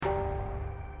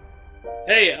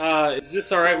Hey, is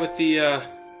this all right with the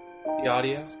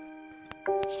audio?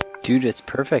 Dude, it's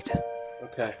perfect.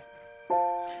 Okay.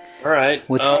 All right.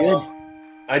 What's good?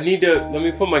 I need to let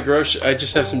me put my grocery. I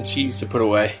just have some cheese to put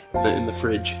away in the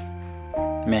fridge.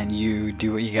 Man, you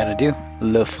do what you gotta do.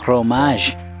 Le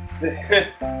fromage. You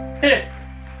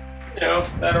know,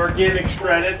 that organic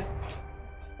shredded.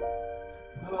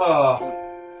 Oh.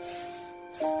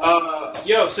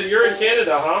 Yo, so you're in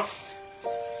Canada, huh?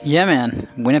 Yeah, man.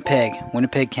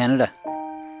 Winnipeg, Canada.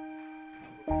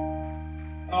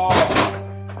 Oh.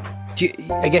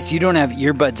 I guess you don't have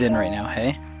earbuds in right now,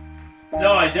 hey?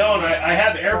 No, I don't. I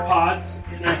have AirPods,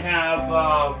 and I have,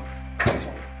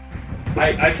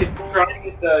 I could try to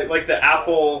get the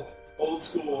Apple old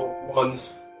school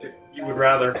ones, if you would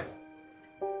rather.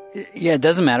 Yeah, it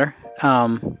doesn't matter.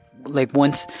 Like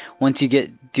once you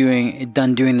get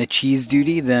done doing the cheese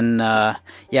duty, then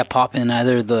pop in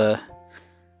either the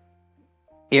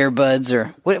earbuds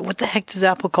or what the heck does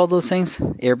Apple call those things?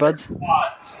 Earbuds?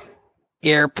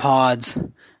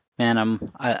 AirPods. Man, I'm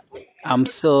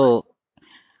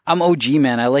OG,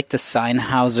 man. I like the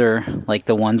Sennheiser, like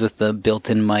the ones with the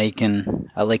built-in mic, and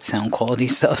I like sound quality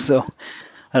stuff. So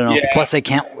I don't know. Yeah. Plus, I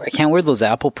can't wear those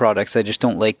Apple products. I just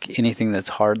don't like anything that's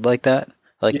hard like that.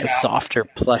 I like the softer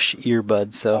plush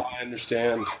earbuds. So I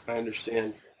understand.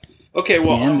 Okay,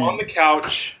 well, Yeah, I'm man. on the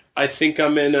couch. I think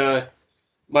I'm in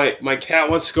my cat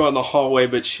wants to go in the hallway,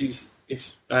 but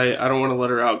I don't want to let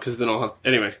her out because then I'll have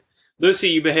anyway. Lucy,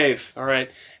 you behave, all right.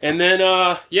 And then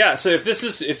so if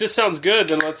this sounds good,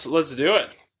 then let's do it.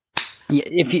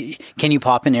 Yeah, can you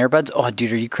pop in earbuds? Oh,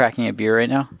 dude, are you cracking a beer right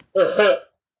now?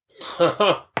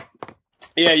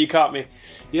 Yeah, you caught me.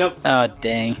 Yep. Oh,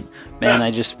 dang. Man,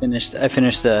 I finished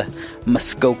a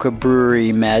Muskoka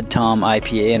Brewery Mad Tom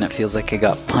IPA, and it feels like I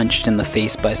got punched in the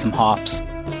face by some hops.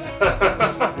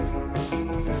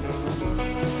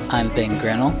 I'm Ben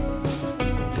Grenell,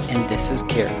 and this is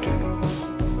Character.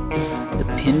 The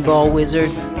Pinball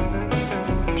Wizard,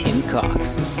 Tim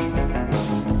Cox.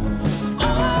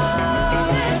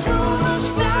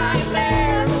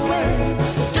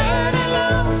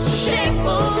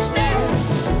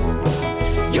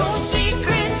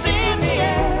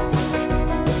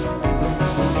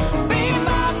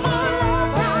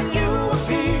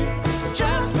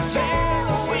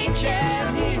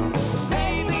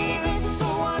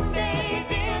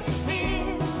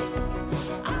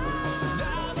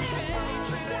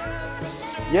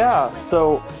 Yeah,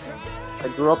 so I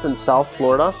grew up in South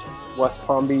Florida. West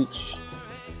Palm Beach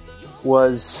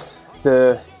was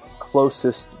the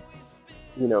closest,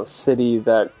 city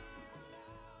that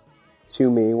to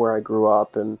me where I grew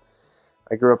up, and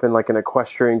I grew up in like an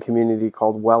equestrian community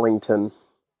called Wellington,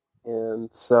 and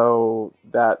so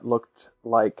that looked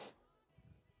like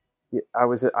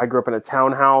I grew up in a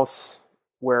townhouse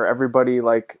where everybody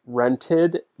like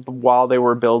rented while they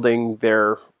were building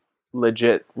their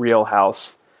legit real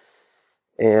house.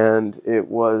 And it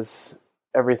was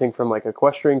everything from like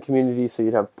equestrian community. So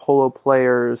you'd have polo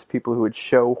players, people who would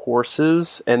show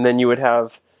horses, and then you would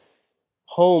have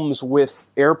homes with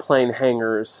airplane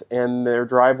hangars, and their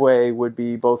driveway would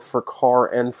be both for car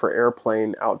and for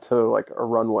airplane out to like a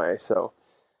runway. So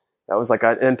that was like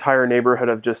an entire neighborhood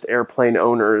of just airplane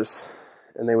owners,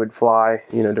 and they would fly,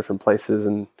 different places,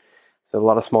 and so a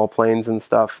lot of small planes and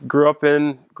stuff. Grew up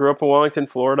in Wellington,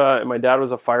 Florida, and my dad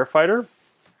was a firefighter /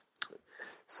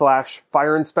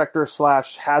 fire inspector /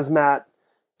 hazmat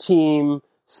team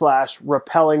 /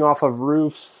 rappelling off of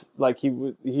roofs. Like he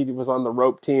was on the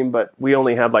rope team, but we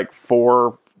only had like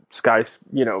 4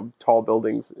 tall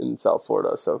buildings in South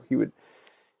Florida. So he would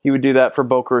do that for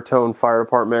Boca Raton Fire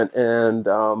Department. And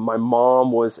my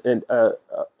mom was a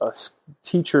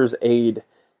teacher's aide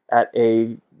at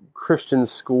a Christian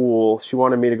school. She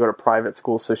wanted me to go to private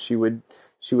school, so she would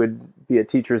be a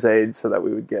teacher's aide so that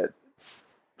we would get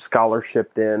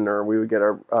scholarshiped in, or we would get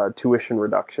a tuition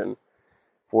reduction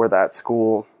for that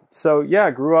school. So yeah, I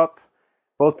grew up,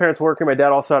 both parents working. My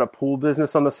dad also had a pool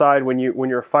business on the side. When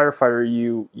you're a firefighter,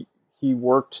 he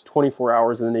worked 24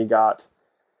 hours and then he got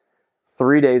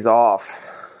 3 days off,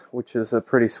 which is a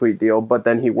pretty sweet deal. But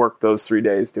then he worked those 3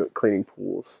 days cleaning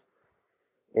pools.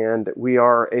 And we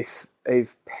are a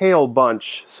pale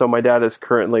bunch. So my dad is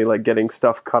currently like getting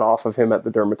stuff cut off of him at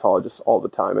the dermatologist all the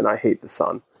time, and I hate the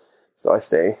sun. So I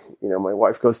stay, my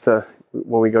wife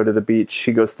when we go to the beach,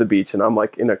 she goes to the beach, and I'm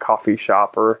like in a coffee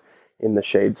shop or in the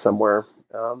shade somewhere.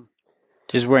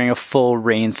 Just wearing a full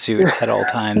rain suit at all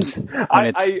times.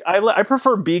 I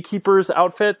prefer beekeepers'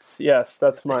 outfits. Yes,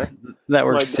 that's that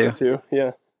works too.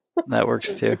 Yeah, that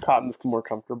works too. The cotton's more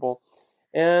comfortable.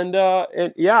 And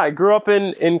I grew up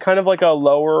in kind of like a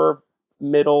lower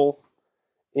middle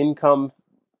income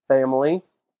family,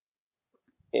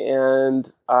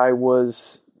 and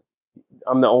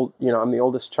I'm the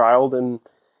oldest child, and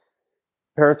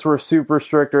parents were super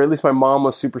strict, or at least my mom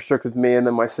was super strict with me, and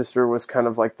then my sister was kind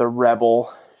of like the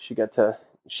rebel.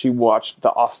 She watched the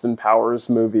Austin Powers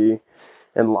movie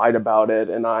and lied about it,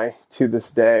 and I, to this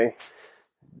day,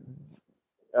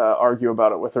 argue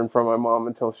about it with her in front of my mom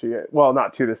until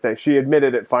not to this day, she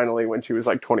admitted it finally when she was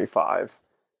like 25,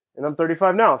 and I'm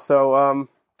 35 now. So,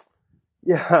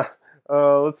 yeah.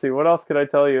 Let's see. What else could I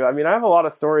tell you? I mean, I have a lot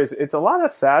of stories. It's a lot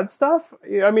of sad stuff.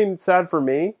 I mean, sad for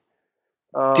me.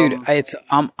 Dude,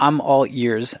 I'm all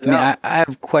ears. I mean, I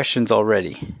have questions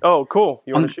already. Oh, cool.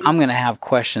 You want to shoot? I'm gonna have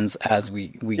questions as we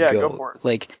go. Go for it.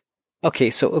 Like, okay,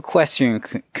 so equestrian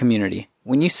community.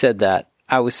 When you said that,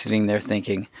 I was sitting there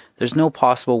thinking, there's no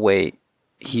possible way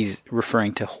he's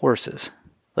referring to horses.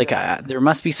 Like, there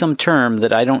must be some term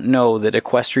that I don't know that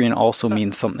equestrian also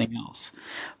means something else.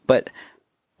 But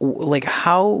like,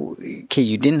 how? Okay,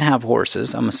 you didn't have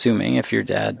horses, I'm assuming, if your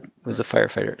dad was a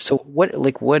firefighter. So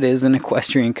what is an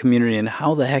equestrian community, and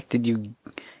how the heck did you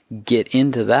get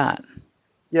into that?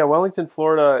 Yeah, Wellington,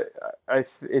 Florida.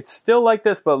 It's still like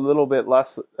this, but a little bit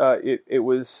less. It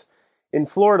was in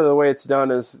Florida. The way it's done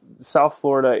is South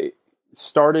Florida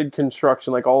started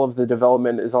construction. Like, all of the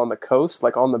development is on the coast,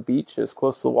 like on the beach, as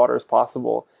close to the water as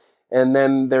possible. And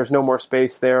then there's no more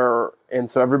space there,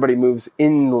 and so everybody moves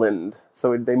inland.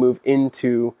 So they move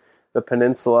into the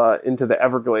peninsula, into the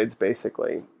Everglades,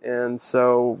 basically. And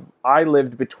so I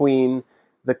lived between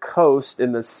the coast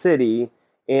and the city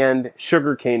and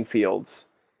sugarcane fields.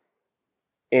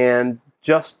 And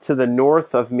just to the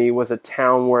north of me was a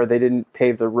town where they didn't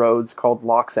pave the roads, called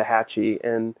Loxahatchee,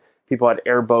 and people had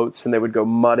airboats, and they would go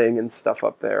mudding and stuff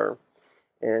up there.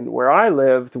 And where I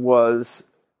lived was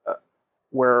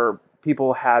where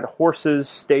people had horses,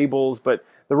 stables, but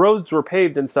the roads were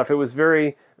paved and stuff. It was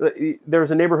there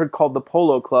was a neighborhood called the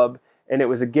Polo Club, and it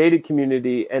was a gated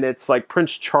community, and it's like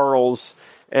Prince Charles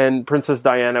and Princess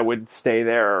Diana would stay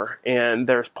there, and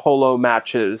there's polo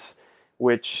matches,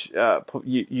 which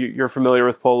you're familiar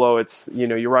with polo. It's,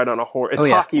 you ride on a horse.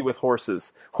 It's hockey with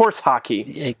horses. Horse hockey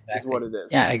is what it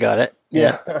is. Yeah, I got it.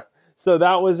 Yeah. So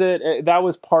that was it. That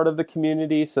was part of the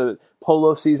community. So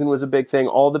polo season was a big thing.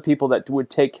 All the people that would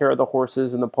take care of the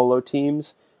horses and the polo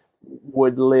teams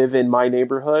would live in my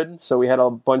neighborhood. So we had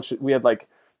like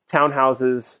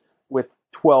townhouses with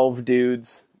 12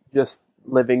 dudes just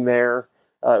living there.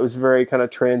 It was a very kind of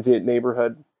transient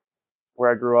neighborhood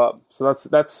where I grew up. So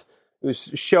it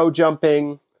was show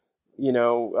jumping,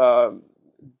 what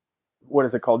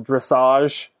is it called?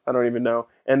 Dressage. I don't even know.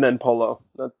 And then polo.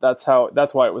 That's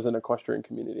why it was an equestrian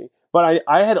community. But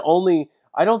I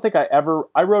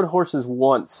rode horses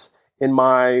once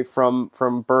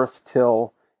from birth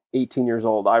till 18 years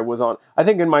old. I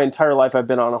think in my entire life I've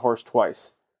been on a horse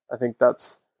twice.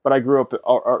 But I grew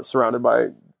up surrounded by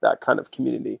that kind of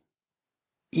community.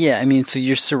 Yeah, I mean, so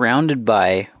you're surrounded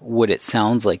by what it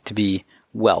sounds like to be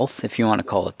wealth, if you want to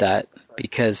call it that,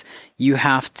 because you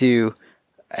have to,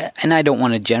 and I don't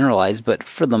want to generalize, but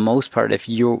for the most part, if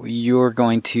you're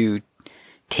going to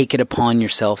take it upon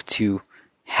yourself to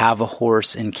have a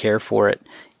horse and care for it,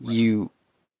 you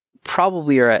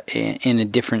probably are in a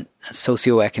different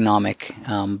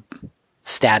socioeconomic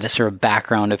status or a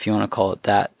background, if you want to call it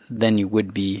that, than you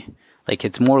would be. Like,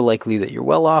 it's more likely that you're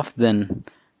well off than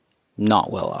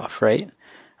not well off, right?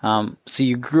 So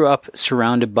you grew up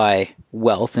surrounded by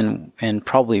wealth and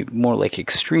probably more like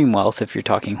extreme wealth if you're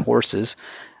talking horses,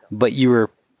 but you were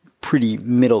pretty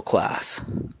middle class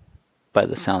by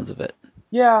the sounds of it.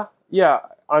 Yeah.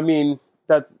 I mean,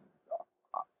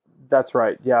 that's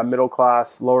right. Yeah, middle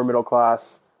class, lower middle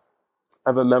class. I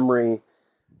have a memory.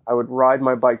 I would ride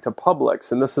my bike to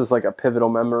Publix, and this is like a pivotal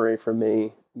memory for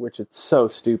me, which it's so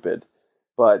stupid.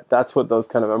 But that's what those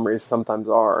kind of memories sometimes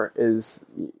are, is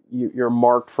you're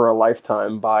marked for a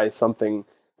lifetime by something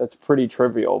that's pretty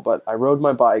trivial. But I rode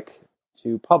my bike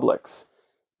to Publix,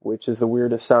 which is the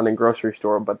weirdest sounding grocery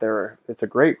store, but it's a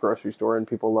great grocery store and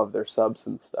people love their subs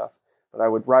and stuff. But I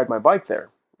would ride my bike there,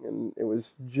 and it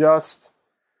was just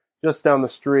down the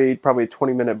street, probably a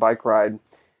 20-minute bike ride.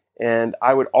 And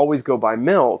I would always go buy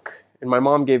milk, and my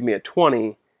mom gave me a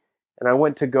 20, and I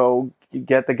went to go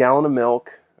get the gallon of milk.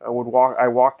 I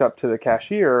walked up to the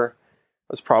cashier.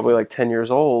 I was probably like 10 years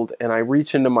old, and I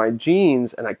reached into my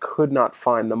jeans and I could not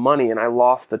find the money, and I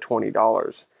lost the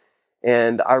 $20.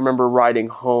 And I remember riding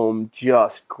home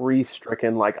just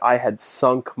grief-stricken, like I had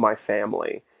sunk my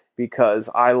family because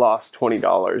I lost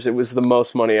 $20. It was the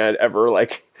most money I'd ever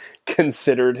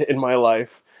considered in my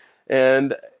life.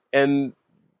 And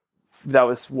that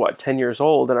was what, 10 years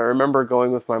old. And I remember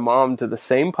going with my mom to the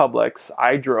same Publix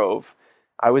I drove.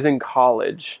 I was in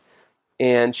college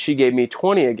and she gave me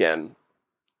 20 again.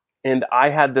 And I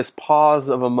had this pause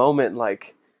of a moment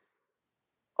like,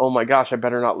 oh my gosh, I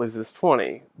better not lose this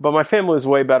 20. But my family was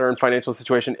way better in financial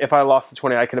situation. If I lost the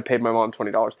 20, I could have paid my mom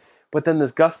 $20. But then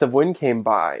this gust of wind came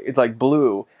by. It like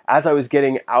blew as I was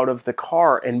getting out of the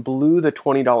car and blew the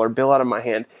 $20 bill out of my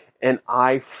hand. And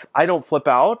I don't flip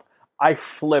out. I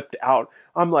flipped out.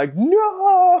 I'm like,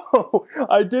 no!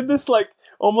 I did this like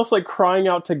almost like crying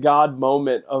out to God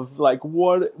moment of like,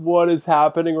 what is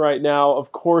happening right now?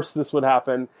 Of course this would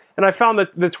happen. And I found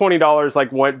that the $20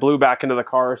 like blew back into the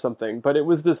car or something. But it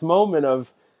was this moment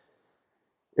of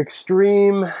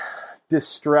extreme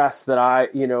distress that I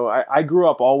grew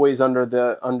up always under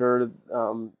the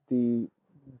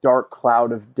dark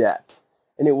cloud of debt.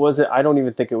 And it wasn't, I don't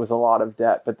even think it was a lot of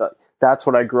debt, but that's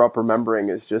what I grew up remembering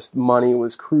is just money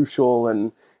was crucial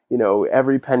and,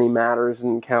 every penny matters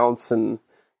and counts. And,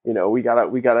 we've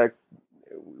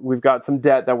got some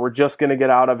debt that we're just going to get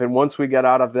out of. And once we get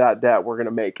out of that debt, we're going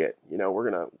to make it,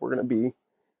 we're going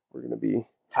to be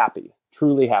happy,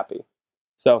 truly happy.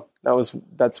 So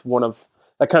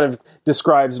that kind of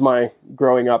describes my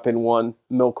growing up in one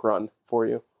milk run for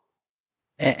you.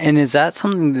 And is that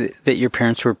something that your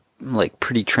parents were like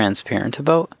pretty transparent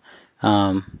about?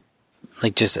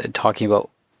 Like just talking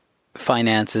about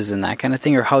finances and that kind of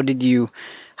thing? Or how did you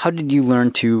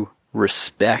learn to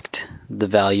respect the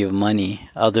value of money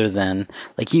other than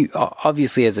like you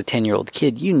obviously as a 10-year-old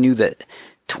kid, you knew that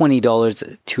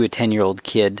 $20 to a 10-year-old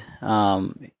kid,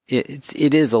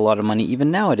 it is a lot of money even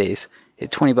nowadays.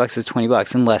 $20 is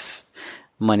 $20 unless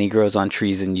money grows on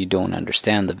trees and you don't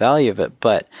understand the value of it.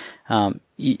 But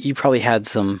you probably had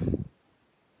some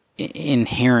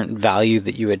inherent value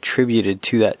that you attributed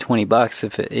to that $20.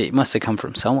 If it must have come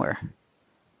from somewhere.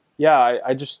 Yeah,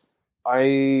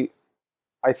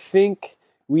 I think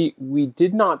we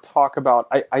did not talk about.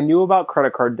 I knew about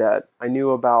credit card debt. I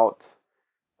knew about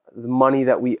the money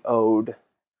that we owed,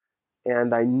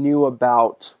 and I knew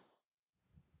about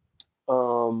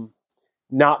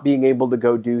not being able to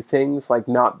go do things, like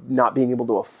not being able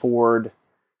to afford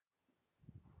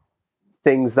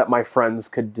things that my friends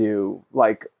could do.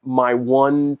 Like my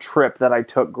one trip that I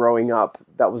took growing up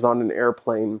that was on an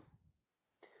airplane,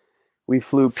 we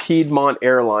flew Piedmont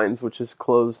Airlines, which is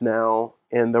closed now.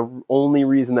 And the only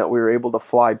reason that we were able to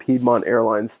fly Piedmont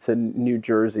Airlines to New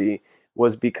Jersey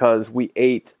was because we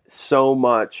ate so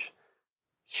much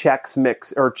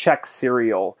Chex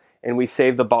cereal, and we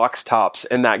saved the box tops,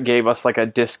 and that gave us like a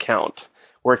discount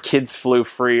where kids flew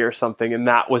free or something. And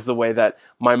that was the way that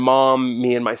my mom,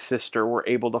 me, and my sister were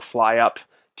able to fly up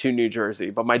to New Jersey.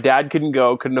 But my dad couldn't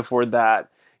afford that.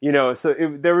 So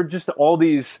there were just all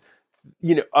these,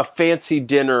 a fancy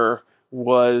dinner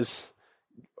was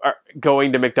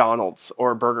going to McDonald's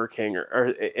or Burger King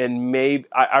and maybe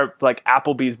like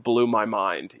Applebee's blew my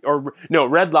mind. Or no,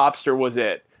 Red Lobster was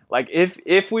it. Like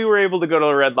if we were able to go to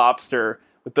the Red Lobster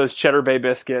with those Cheddar Bay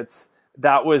biscuits,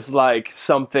 that was like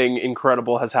something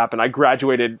incredible has happened. I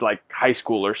graduated like high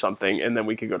school or something, and then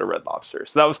we could go to Red Lobster.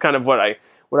 So that was kind of what I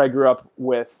grew up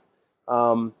with.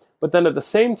 But then at the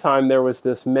same time, there was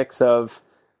this mix of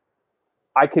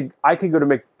I could go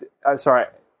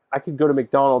to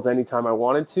McDonald's anytime I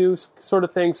wanted to, sort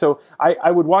of thing. So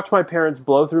I would watch my parents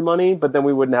blow through money, but then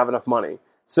we wouldn't have enough money.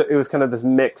 So it was kind of this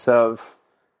mix of,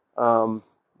 I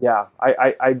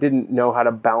didn't know how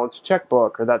to balance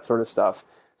checkbook or that sort of stuff.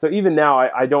 So even now,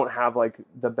 I don't have like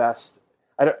the best.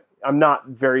 I'm not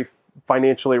very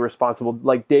financially responsible.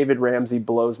 Like David Ramsey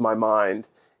blows my mind,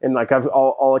 and like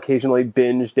I'll occasionally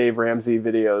binge Dave Ramsey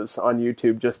videos on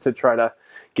YouTube just to try to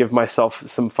give myself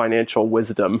some financial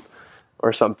wisdom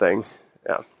or something.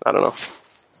 Yeah, I don't know.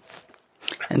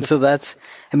 And so that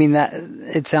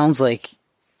it sounds like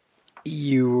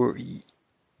you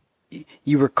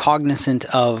were cognizant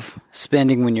of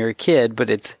spending when you're a kid, but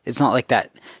it's not like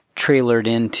that trailered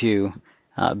into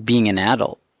being an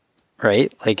adult,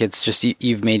 right? Like it's just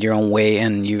you've made your own way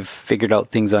and you've figured out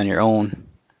things on your own.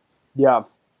 Yeah.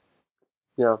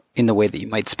 In the way that you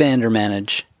might spend or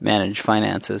manage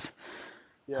finances.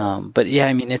 Yeah. But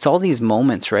yeah, it's all these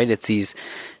moments, right? It's these,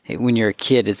 when you're a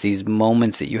kid, it's these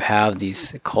moments that you have,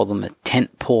 these, call them a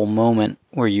tentpole moment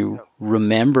where you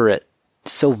remember it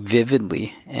so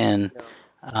vividly. And,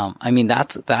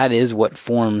 that is what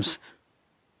forms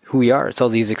who we are. It's all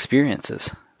these experiences.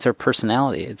 It's our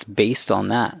personality. It's based on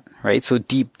that, right? So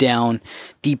deep down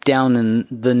in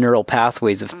the neural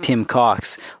pathways of Tim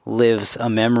Cox lives a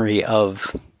memory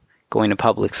of going to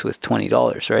Publix with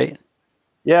 $20, right?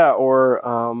 Yeah,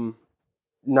 or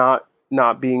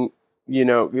not being,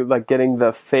 like getting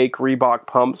the fake Reebok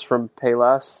pumps from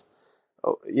Payless,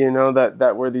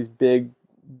 that were these big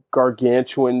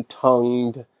gargantuan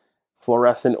tongued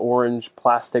fluorescent orange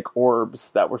plastic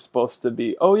orbs that were supposed to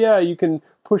be, oh yeah, you can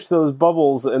push those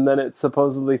bubbles and then it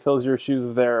supposedly fills your shoes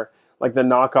with air, like the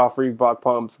knockoff Reebok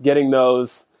pumps. Getting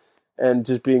those and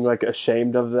just being like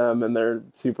ashamed of them, and they're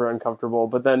super uncomfortable.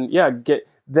 But then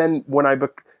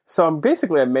so I'm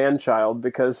basically a man child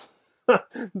because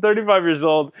I'm 35 years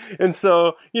old, and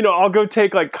so I'll go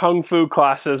take like kung fu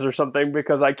classes or something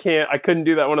because I couldn't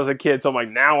do that when I was a kid, so I'm like,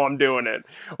 now I'm doing it.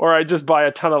 Or I just buy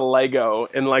a ton of Lego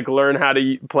and like learn how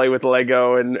to play with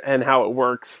Lego and how it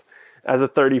works as a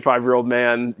 35-year-old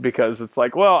man, because it's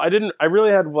like, well, I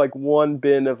really had like one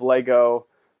bin of Lego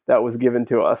that was given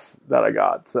to us that I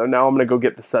got, so now I'm gonna go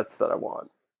get the sets that I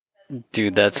want.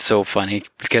 Dude, that's so funny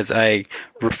because I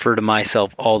refer to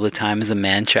myself all the time as a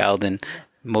man child, and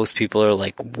most people are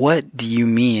like, "What do you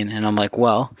mean?" And I'm like,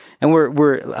 "Well,"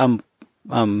 and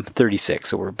I'm 36,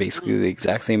 so we're basically the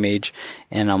exact same age.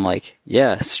 And I'm like,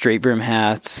 "Yeah, straight brim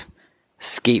hats,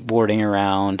 skateboarding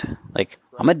around. Like,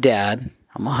 I'm a dad,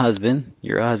 I'm a husband.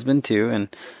 You're a husband too."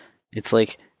 And it's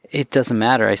like, it doesn't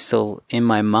matter. I still, in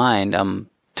my mind, I'm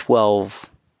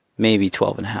 12, maybe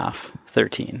 12 and a half,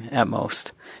 13 at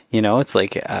most. It's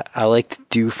like I like to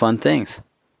do fun things.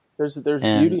 There's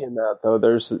beauty in that, though.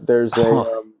 There's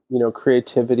a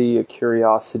creativity, a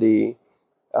curiosity.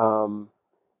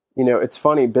 It's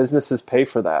funny. Businesses pay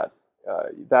for that.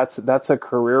 That's a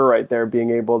career right there.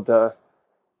 Being able to.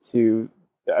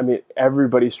 I mean,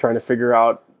 everybody's trying to figure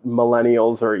out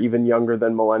millennials or even younger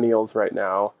than millennials right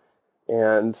now,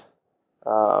 and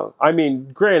I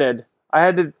mean, granted, I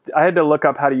had to look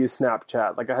up how to use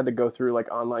Snapchat. Like I had to go through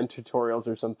like online tutorials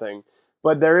or something.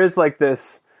 But there is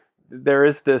this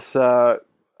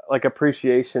like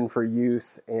appreciation for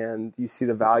youth, and you see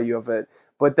the value of it.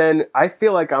 But then I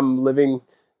feel like I'm living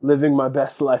my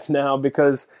best life now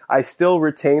because I still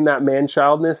retain that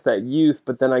man-childness, that youth,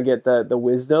 but then I get the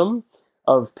wisdom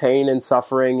of pain and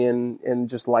suffering and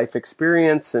just life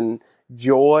experience and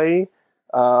joy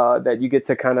that you get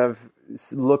to kind of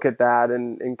look at that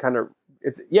and kind of,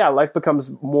 life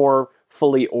becomes more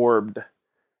fully orbed.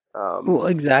 Well,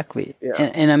 exactly. Yeah.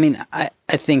 And I mean, I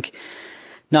think,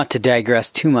 not to digress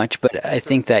too much, but I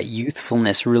think that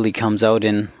youthfulness really comes out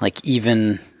in like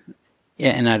even,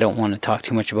 and I don't want to talk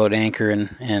too much about Anchor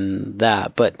and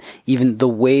that, but even the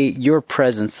way your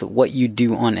presence, what you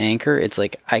do on Anchor, it's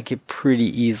like I could pretty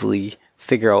easily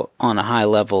figure out on a high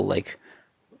level, like,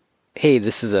 hey,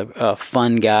 this is a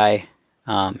fun guy.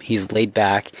 He's laid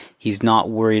back. He's not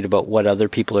worried about what other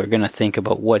people are going to think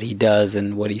about what he does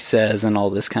and what he says and all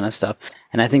this kind of stuff.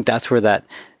 And I think that's where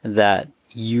that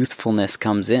youthfulness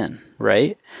comes in,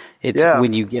 right? It's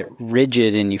when you get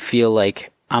rigid and you feel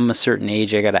like I'm a certain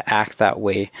age, I got to act that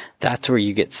way. That's where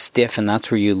you get stiff, and that's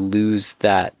where you lose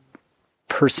that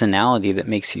personality that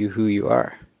makes you who you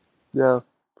are. Yeah.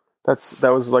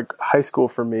 That was like high school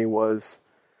for me.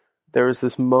 There was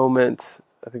this moment,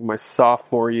 I think my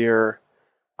sophomore year,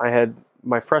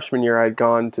 my freshman year,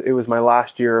 it was my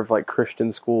last year of like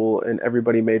Christian school, and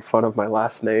everybody made fun of my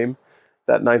last name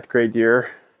that 9th grade year.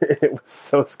 It was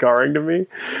so scarring to me.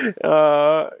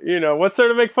 What's there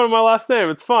to make fun of my last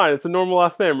name? It's fine. It's a normal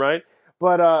last name, right?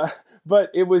 But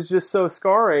it was just so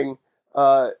scarring,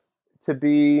 to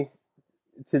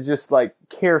just like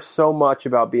care so much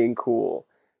about being cool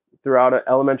throughout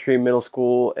elementary and middle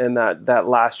school, and that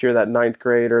last year, that 9th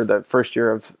grade or the first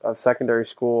year of secondary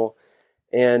school.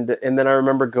 And then I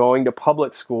remember going to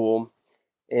public school,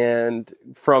 and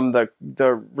from the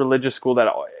religious school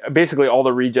that basically all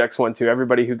the rejects went to,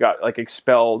 everybody who got like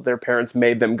expelled, their parents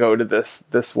made them go to this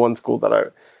one school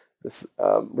this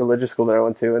religious school that I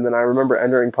went to. And then I remember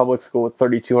entering public school with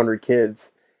 3,200 kids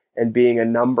and being a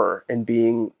number and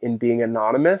being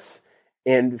anonymous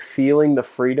and feeling the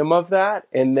freedom of that.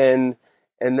 And then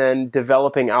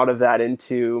developing out of that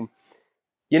into,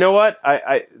 you know what?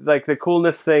 I like the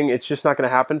coolness thing. It's just not going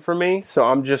to happen for me. So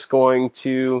I'm just going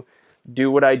to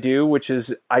do what I do, which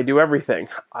is I do everything.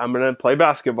 I'm going to play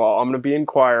basketball. I'm going to be in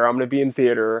choir. I'm going to be in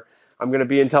theater. I'm going to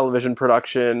be in television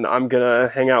production. I'm going to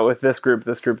hang out with this group.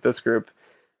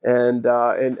 And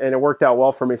it worked out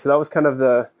well for me. So that was kind of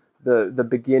the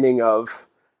beginning of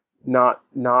not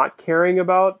caring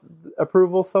about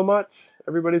approval so much,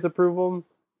 everybody's approval.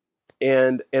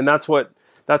 And that's what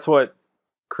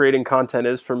creating content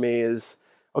is for me. Is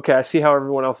okay, I see how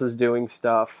everyone else is doing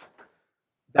stuff.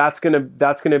 That's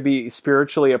gonna be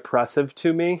spiritually oppressive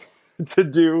to me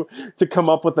to come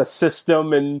up with a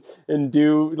system and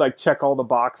do like check all the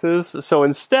boxes. So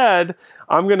instead,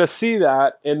 I'm gonna see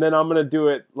that, and then I'm gonna do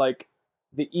it like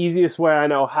the easiest way I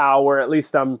know how, where at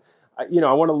least I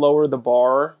want to lower the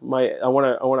bar. I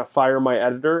want to fire my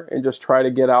editor and just try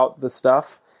to get out the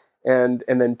stuff and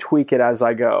then tweak it as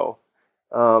I go.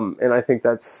 And I think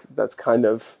that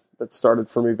started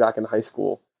for me back in high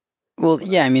school. Well,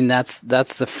 yeah, I mean, that's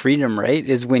the freedom, right?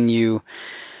 Is when you're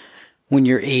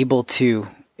able to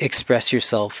express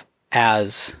yourself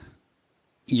as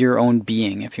your own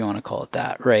being, if you want to call it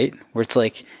that, right? Where it's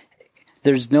like,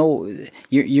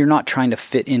 you're not trying to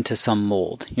fit into some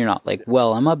mold. You're not like,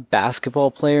 well, I'm a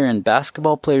basketball player and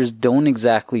basketball players don't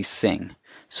exactly sing.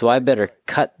 So I better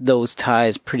cut those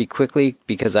ties pretty quickly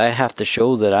because I have to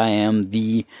show that I am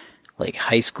the like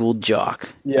high school jock.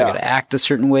 Yeah. I got to act a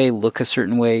certain way, look a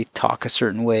certain way, talk a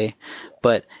certain way.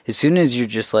 But as soon as you're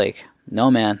just like,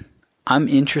 no, man, I'm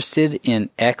interested in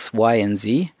X, Y, and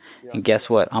Z. Yeah. And guess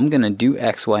what? I'm going to do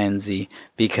X, Y, and Z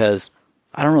because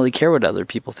I don't really care what other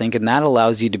people think. And that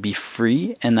allows you to be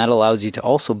free. And that allows you to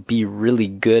also be really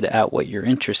good at what you're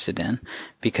interested in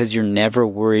because you're never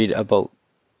worried about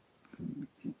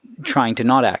trying to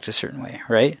not act a certain way,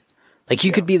 right? Like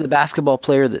you could be the basketball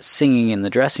player that's singing in the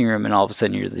dressing room and all of a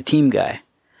sudden you're the team guy.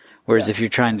 Whereas if you're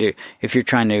trying to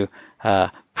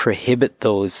prohibit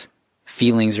those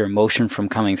feelings or emotion from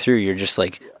coming through, you're just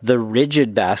like the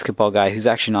rigid basketball guy who's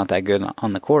actually not that good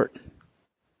on the court.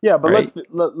 Yeah, but right?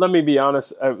 let me be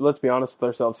honest. Let's be honest with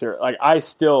ourselves here. Like I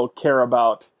still care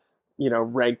about,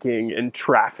 ranking and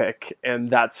traffic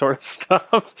and that sort of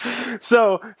stuff.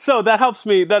 So that helps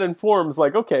me. That informs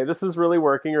like, okay, this is really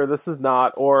working or this is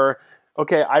not, or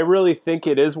okay, I really think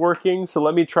it is working. So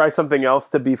let me try something else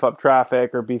to beef up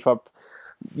traffic or beef up,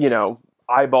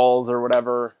 eyeballs or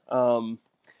whatever.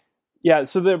 Yeah.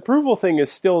 So the approval thing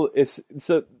is so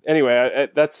anyway,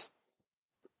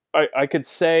 I could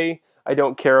say I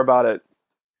don't care about it.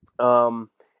 And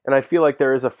I feel like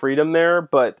there is a freedom there,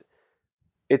 but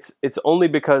it's only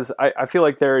because I feel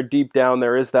like deep down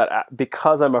there is that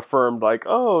because I'm affirmed like,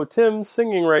 oh, Tim's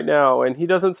singing right now and he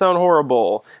doesn't sound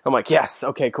horrible. I'm like, yes.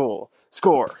 Okay, cool.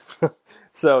 Score.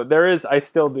 So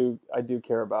I do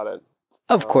care about it.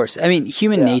 Of course. I mean,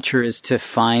 human nature is to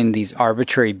find these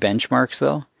arbitrary benchmarks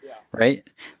though, right?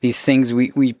 These things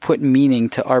we put meaning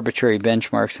to arbitrary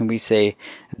benchmarks and we say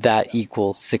that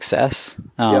equals success.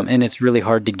 And it's really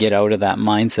hard to get out of that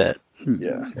mindset.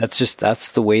 Yeah.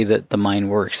 That's the way that the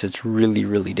mind works. It's really,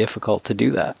 really difficult to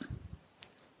do that.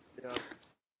 Yeah.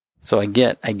 So I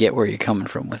get where you're coming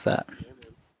from with that.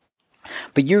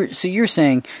 But you're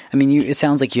saying, I mean, it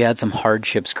sounds like you had some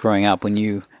hardships growing up when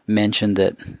you mentioned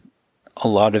that a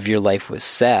lot of your life was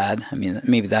sad. I mean,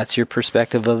 maybe that's your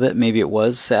perspective of it. Maybe it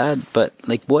was sad, but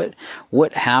like what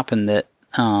happened that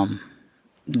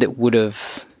would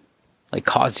have like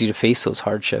caused you to face those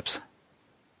hardships?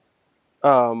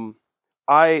 So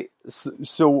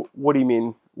what do you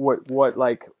mean? What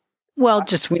like? Well,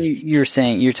 just when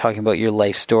you're talking about your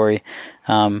life story,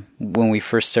 when we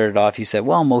first started off, you said,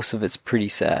 well, most of it's pretty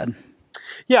sad.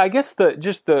 Yeah, I guess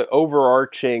the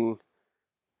overarching,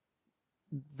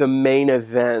 the main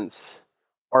events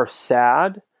are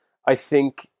sad. I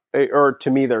think, or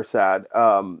to me, they're sad.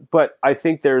 But I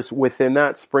think there's within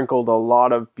that sprinkled a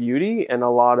lot of beauty and a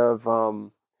lot of,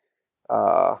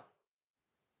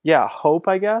 hope,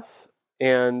 I guess.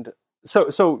 And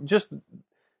so just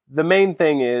the main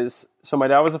thing is, so my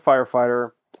dad was a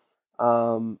firefighter.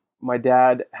 My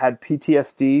dad had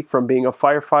PTSD from being a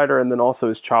firefighter, and then also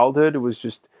his childhood. It was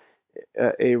just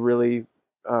a really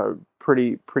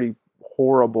pretty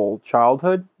horrible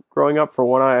childhood growing up, for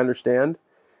what I understand.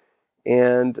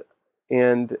 And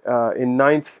in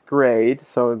ninth grade,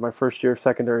 so in my first year of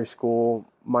secondary school,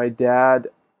 my dad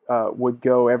would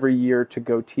go every year to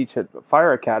go teach at the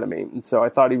fire academy. And so I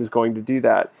thought he was going to do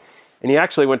that. And he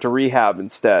actually went to rehab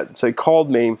instead. So he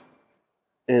called me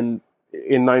in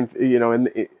ninth,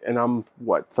 and I'm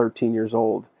 13 years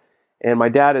old. And my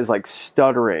dad is like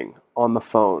stuttering on the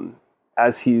phone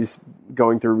as he's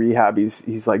going through rehab.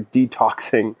 He's like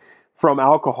detoxing from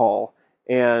alcohol.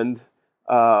 And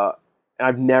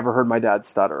I've never heard my dad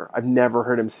stutter. I've never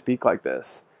heard him speak like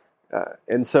this.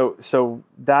 And so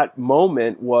that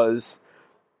moment was,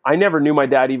 I never knew my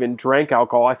dad even drank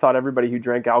alcohol. I thought everybody who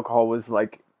drank alcohol was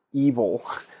like evil.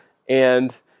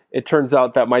 And it turns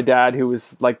out that my dad, who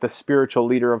was like the spiritual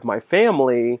leader of my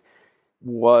family,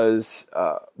 was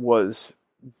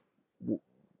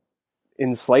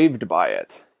enslaved by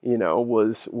it,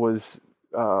 was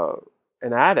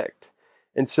an addict.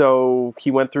 And so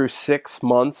he went through 6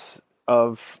 months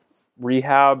of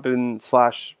rehab and /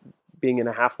 being in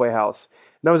a halfway house.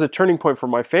 And that was a turning point for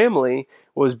my family.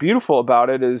 What was beautiful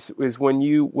about it is when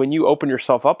you open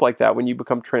yourself up like that, when you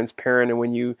become transparent and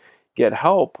when you get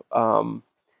help,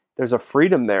 there's a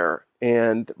freedom there.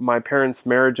 And my parents'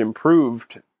 marriage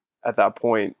improved at that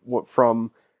point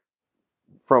from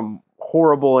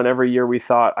horrible, and every year I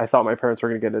thought my parents were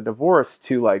going to get a divorce,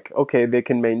 to like, okay, they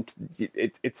can maintain.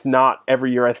 It's not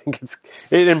every year. I think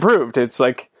it improved. It's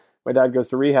like my dad goes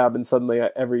to rehab, and suddenly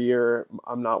every year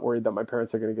I'm not worried that my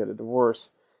parents are going to get a divorce.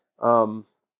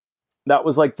 That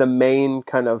was like the main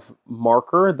kind of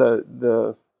marker,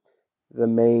 the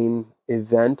main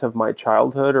event of my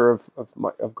childhood, or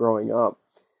of growing up.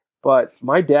 But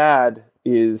my dad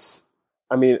is,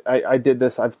 I mean, I did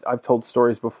this. I've told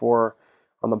stories before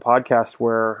on the podcast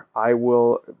where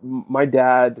my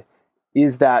dad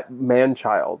is that man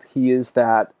child. He is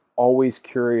that always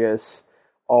curious,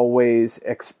 always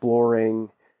exploring,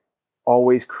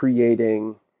 always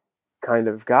creating kind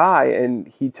of guy. And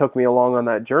he took me along on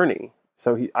that journey.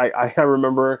 So I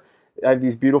remember I have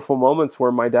these beautiful moments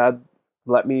where my dad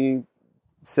let me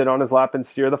sit on his lap and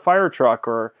steer the fire truck,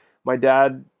 or my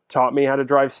dad taught me how to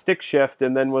drive stick shift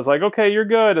and then was like, okay, you're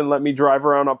good, and let me drive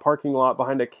around a parking lot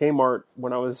behind a Kmart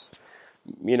when I was,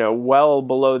 well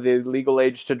below the legal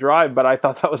age to drive, but I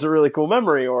thought that was a really cool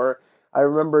memory. Or I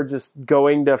remember just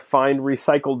going to find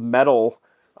recycled metal.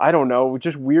 I don't know,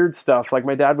 just weird stuff. Like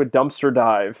my dad would dumpster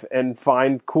dive and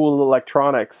find cool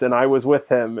electronics, and I was with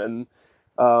him, and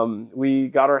we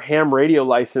got our ham radio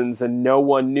license, and no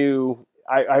one knew.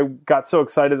 I got so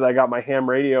excited that I got my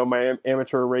my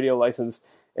amateur radio license,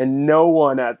 and no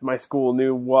one at my school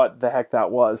knew what the heck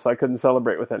that was, so I couldn't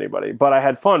celebrate with anybody. But I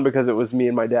had fun because it was me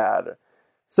and my dad.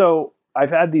 So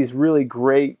I've had these really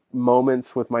great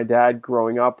moments with my dad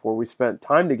growing up where we spent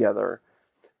time together.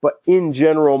 But in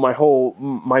general,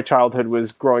 my childhood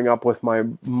was growing up with my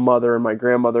mother and my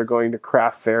grandmother going to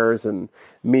craft fairs, and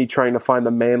me trying to find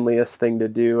the manliest thing to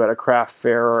do at a craft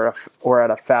fair or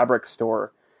at a fabric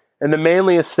store. And the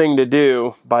manliest thing to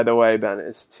do, by the way, Ben,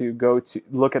 is to go to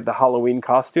look at the Halloween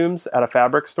costumes at a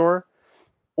fabric store,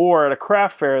 or at a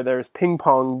craft fair. There's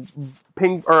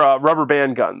rubber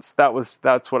band guns.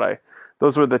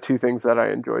 Those were the two things that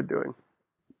I enjoyed doing.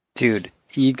 Dude,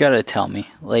 you gotta tell me,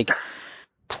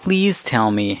 please tell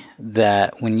me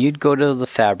that when you'd go to the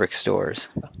fabric stores,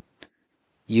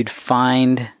 you'd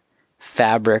find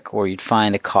fabric or you'd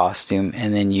find a costume,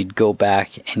 and then you'd go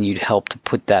back and you'd help to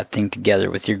put that thing together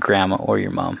with your grandma or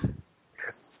your mom.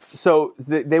 So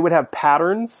they would have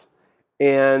patterns,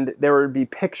 and there would be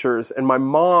pictures. And my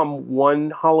mom,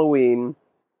 one Halloween,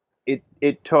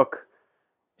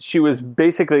 she was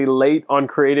basically late on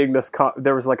creating this.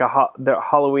 There was like the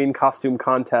Halloween costume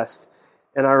contest.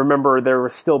 And I remember there were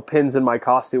still pins in my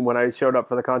costume when I showed up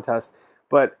for the contest.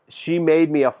 But she made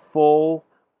me a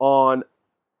full-on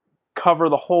cover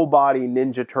the whole body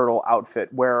Ninja Turtle outfit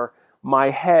where my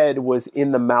head was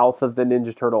in the mouth of the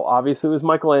Ninja Turtle. Obviously, it was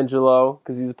Michelangelo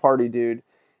because he's a party dude.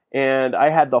 And I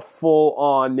had the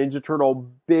full-on Ninja Turtle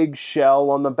big shell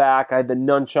on the back. I had the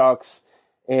nunchucks.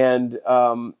 And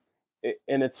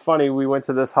it's funny, we went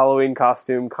to this Halloween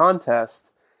costume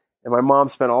contest, and my mom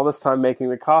spent all this time making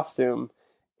the costume.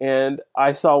 And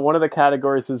I saw one of the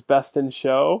categories was Best in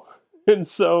Show. And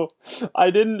so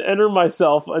I didn't enter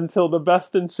myself until the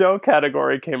Best in Show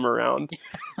category came around.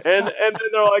 And then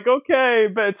they're like, okay,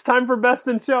 but it's time for Best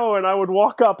in Show. And I would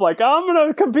walk up like, I'm going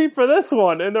to compete for this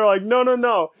one. And they're like,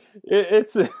 no.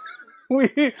 It's we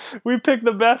pick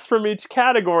the best from each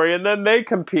category and then they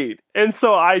compete. And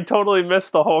so I totally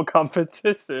missed the whole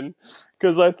competition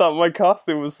because I thought my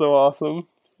costume was so awesome.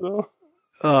 So.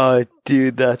 Oh,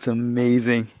 dude, that's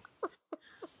amazing.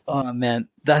 Oh, man,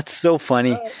 that's so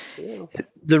funny.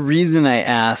 The reason I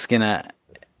ask, and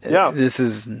this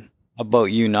is about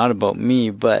you, not about me,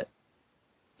 but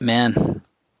man,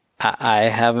 I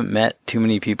haven't met too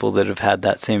many people that have had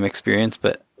that same experience,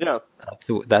 but that's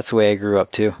the way I grew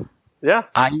up too. Yeah.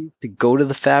 I used to go to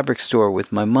the fabric store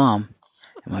with my mom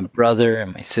and my brother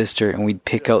and my sister, and we'd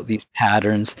pick out these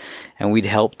patterns and we'd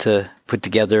help to put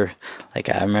together, like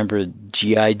I remember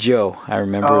G.I. Joe. I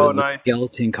remember the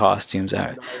skeleton costumes.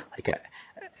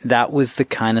 That was the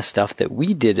kind of stuff that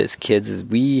we did as kids. Is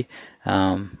we,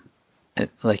 we're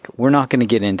not going to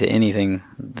get into anything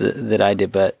that I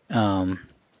did, but I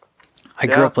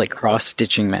grew up like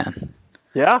cross-stitching, man.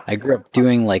 Yeah. I grew up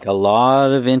doing like a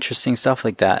lot of interesting stuff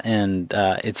like that. And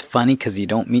it's funny because you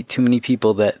don't meet too many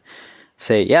people that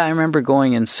say, yeah, I remember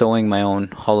going and sewing my own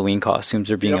Halloween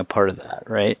costumes or being a part of that,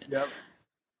 right? Yep.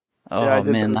 Oh,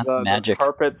 man, that's magic. The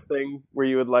carpets thing where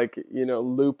you would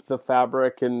loop the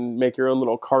fabric and make your own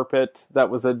little carpet. That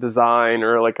was a design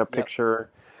or like a picture.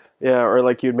 Yeah, or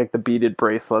like you'd make the beaded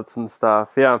bracelets and stuff.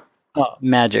 Yeah. Oh,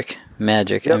 magic.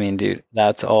 Yep. I mean, dude,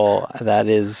 that's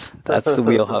the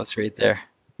wheelhouse right there.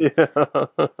 Yeah.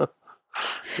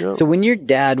 Yep. So when your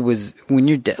dad,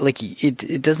 like,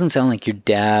 it doesn't sound like your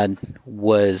dad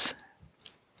was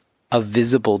a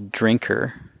visible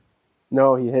drinker.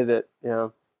 No, he hid it. Yeah.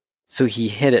 So he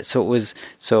hid it. So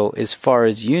as far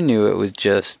as you knew, it was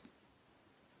just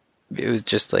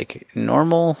like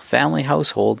normal family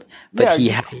household. But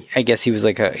Yeah, I guess he was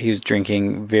he was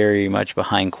drinking very much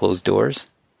behind closed doors.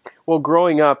 well,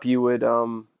 growing up, you would,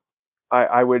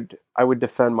 I would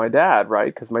defend my dad,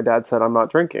 right? Because my dad said I'm not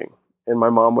drinking, and my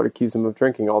mom would accuse him of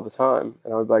drinking all the time,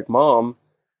 and I would be like, Mom,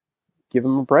 give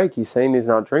him a break. He's saying he's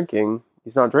not drinking.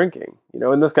 He's not drinking,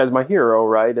 and this guy's my hero,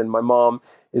 right? And my mom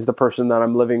is the person that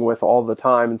I'm living with all the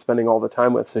time and spending all the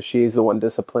time with. So she's the one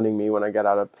disciplining me when I get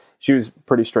out of, she was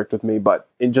pretty strict with me, but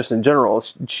in general,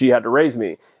 she had to raise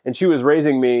me, and she was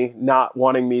raising me, not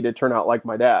wanting me to turn out like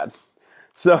my dad.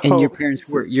 So, And your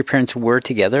parents were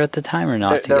together at the time or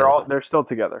not together? They're still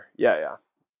together. Yeah.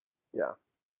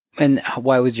 And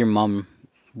why was your mom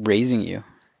raising you?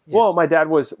 Well, my dad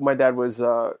was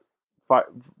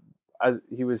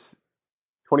he was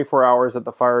 24 hours at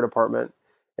the fire department,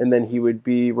 and then he would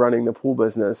be running the pool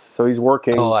business. So he's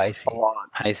working a lot.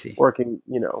 I see. Working,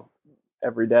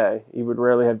 every day. He would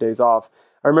rarely have days off.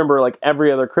 I remember like every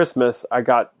other Christmas I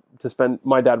got to spend,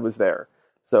 my dad was there.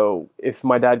 So if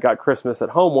my dad got Christmas at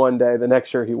home one day, the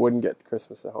next year he wouldn't get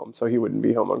Christmas at home. So he wouldn't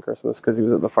be home on Christmas because he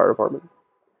was at the fire department.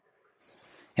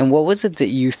 And what was it that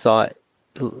you thought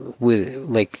was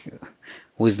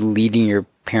leading your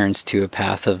parents to a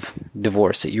path of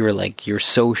divorce, that you were like, you're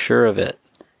so sure of it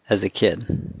as a kid?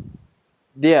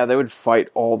 Yeah, they would fight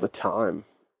all the time.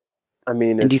 I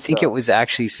mean, and do you think it was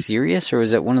actually serious, or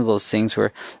was it one of those things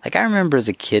where, like, I remember as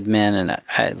a kid, man, and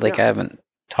I haven't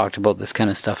talked about this kind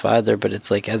of stuff either, but it's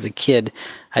like, as a kid,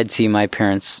 I'd see my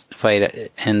parents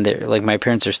fight, and they're like, my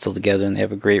parents are still together and they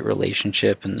have a great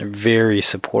relationship and they're very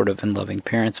supportive and loving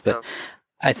parents. But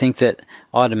I think that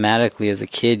automatically as a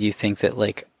kid, you think that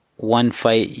like one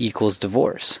fight equals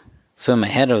divorce. So in my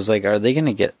head, I was like, are they going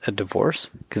to get a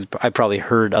divorce? Because I probably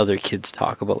heard other kids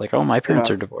talk about like, oh, my parents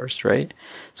are divorced, right?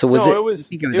 So was you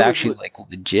think it was actually like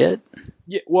legit?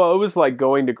 Yeah, well, it was like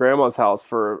going to grandma's house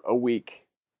for a week.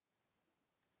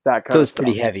 That kind so of it's stuff.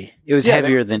 Pretty heavy. It was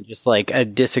heavier than just like a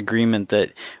disagreement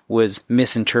that was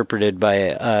misinterpreted by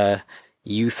a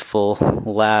youthful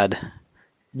lad.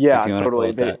 Yeah,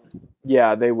 totally.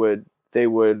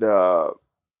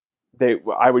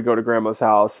 I would go to grandma's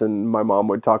house and my mom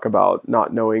would talk about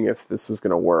not knowing if this was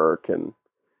going to work, and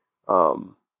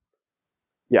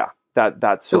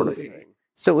that sort of thing.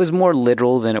 So it was more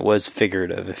literal than it was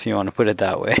figurative, if you want to put it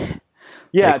that way.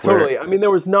 Yeah, like totally. I mean, there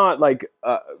was not like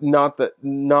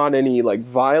not any like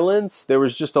violence. There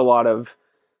was just a lot of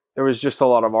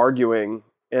arguing,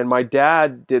 and my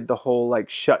dad did the whole like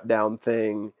shutdown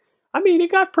thing. I mean,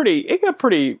 it got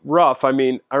pretty rough. I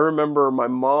mean, I remember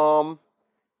my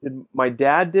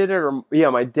dad did it, or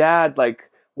my dad like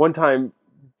one time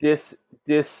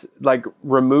like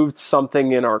removed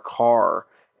something in our car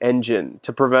engine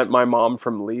to prevent my mom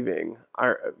from leaving.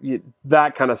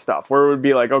 That kind of stuff where it would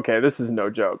be like, okay, this is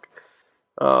no joke.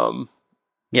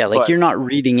 But you're not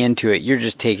reading into it. You're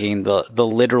just taking the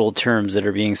literal terms that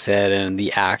are being said and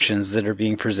the actions that are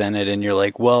being presented, and you're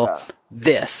like, well,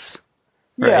 this.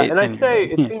 Yeah, right? and I say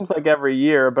it seems like every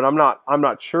year, but I'm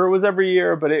not sure it was every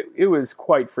year, but it was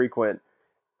quite frequent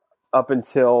up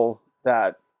until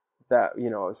that I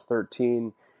was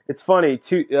 13. It's funny,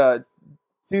 two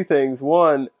things.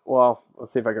 One, well,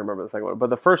 let's see if I can remember the second one. But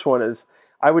the first one is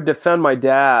I would defend my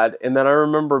dad, and then I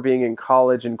remember being in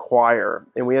college in choir,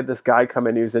 and we had this guy come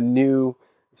in. He was a new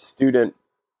student,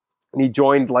 and he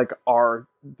joined like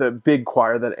the big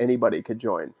choir that anybody could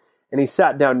join. And he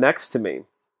sat down next to me,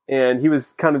 and he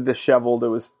was kind of disheveled. It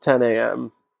was 10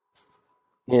 a.m.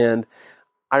 And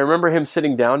I remember him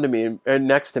sitting down to me and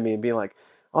next to me and being like,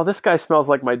 oh, this guy smells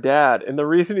like my dad. And the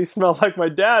reason he smelled like my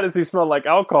dad is he smelled like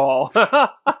alcohol. No.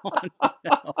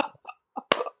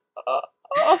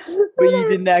 But you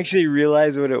didn't actually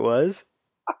realize what it was?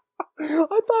 I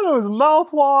thought it was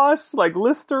mouthwash, like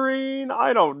Listerine.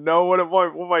 I don't know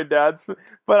what my dad's...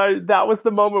 But that was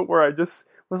the moment where I just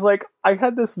was like, I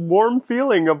had this warm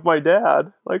feeling of my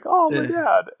dad. Like, oh, my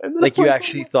dad. And like you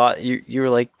actually thought, you were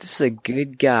like, this is a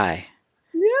good guy.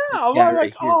 Yeah. I'm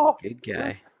like, oh, good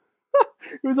guy.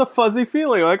 It was a fuzzy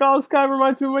feeling, like, oh, this guy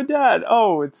reminds me of my dad.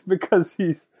 Oh, it's because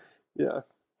he's,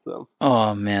 so.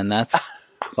 Oh, man, that's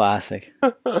classic.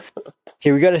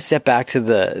 Okay, we got to step back to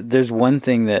there's one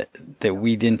thing that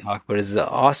we didn't talk about is the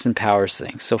Austin Powers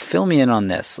thing. So fill me in on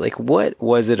this. Like, what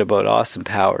was it about Austin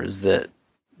Powers that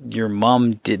your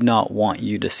mom did not want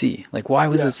you to see? Like, why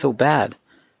was it so bad?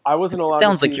 I wasn't allowed.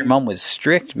 Sounds like your mom was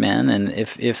strict, man. And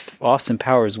if Austin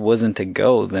Powers wasn't to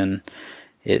go, then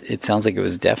it sounds like it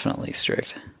was definitely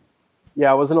strict.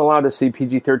 Yeah, I wasn't allowed to see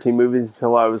PG-13 movies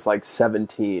until I was like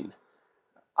 17.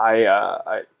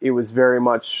 It was very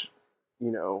much,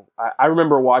 I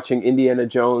remember watching Indiana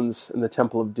Jones and the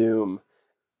Temple of Doom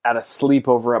at a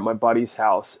sleepover at my buddy's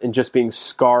house and just being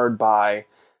scarred by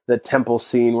the temple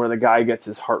scene where the guy gets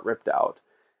his heart ripped out.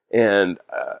 And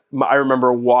I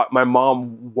remember my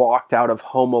mom walked out of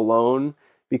Home Alone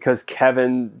because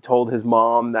Kevin told his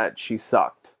mom that she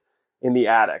sucked in the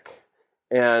attic.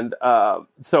 And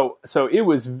so it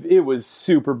was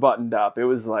super buttoned up. It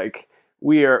was like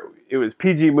it was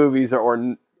PG movies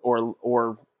or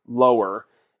lower.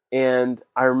 And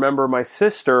I remember my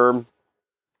sister,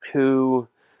 who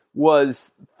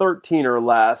was 13 or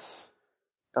less,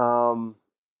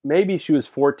 maybe she was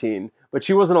 14, but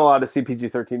she wasn't allowed to see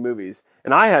PG-13 movies.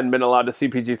 And I hadn't been allowed to see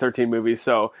PG-13 movies,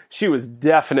 so she was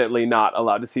definitely not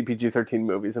allowed to see PG-13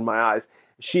 movies in my eyes.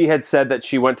 She had said that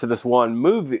she went to this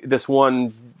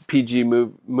one PG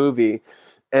movie,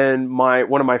 and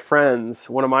one of my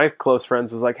close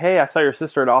friends was like, "Hey, I saw your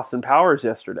sister at Austin Powers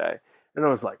yesterday." And I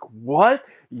was like, "What?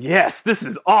 Yes, this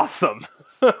is awesome.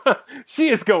 She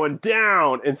is going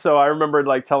down." And so I remembered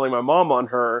like telling my mom on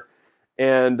her,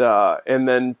 and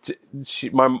then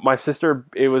my sister,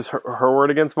 it was her word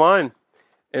against mine.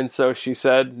 And so she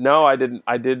said, "No, I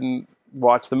didn't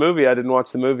watch the movie. I didn't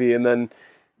watch the movie." And then,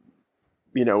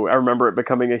 I remember it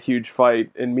becoming a huge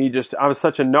fight, and I was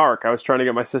such a narc. I was trying to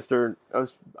get my sister. I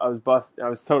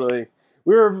was totally.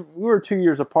 We were 2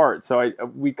 years apart, so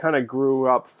we kind of grew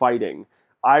up fighting.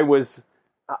 I was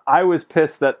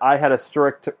pissed that I had a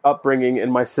strict upbringing,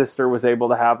 and my sister was able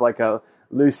to have like a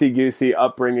loosey-goosey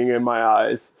upbringing in my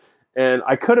eyes. And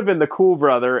I could have been the cool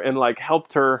brother and like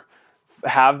helped her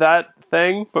have that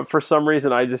thing, but for some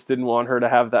reason I just didn't want her to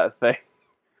have that thing.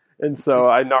 And so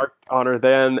I narked on her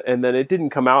then, and then it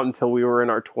didn't come out until we were in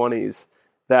our 20s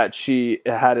that she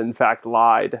had in fact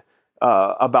lied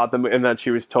about them, and that she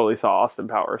was totally saw Austin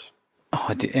Powers.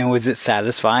 Oh, and was it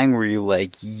satisfying? Were you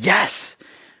like, yes,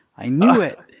 I knew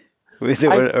it?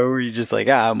 Or were you just like,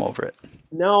 I'm over it?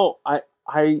 No, I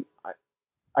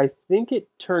think it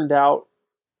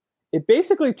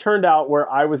basically turned out where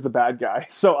I was the bad guy,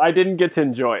 so I didn't get to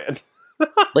enjoy it.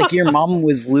 Like your mom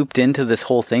was looped into this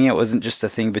whole thing. It wasn't just a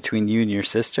thing between you and your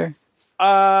sister.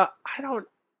 I don't.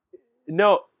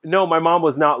 No, my mom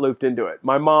was not looped into it.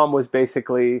 My mom was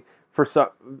basically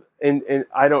and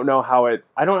I don't know how it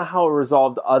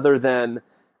resolved, other than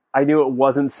I knew it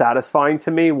wasn't satisfying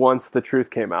to me once the truth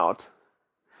came out.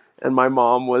 And my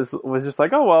mom was just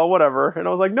like, "Oh, well, whatever." And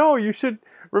I was like, "No, you should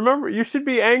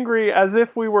be angry as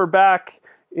if we were back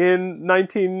in the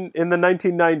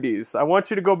 1990s. I want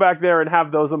you to go back there and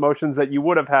have those emotions that you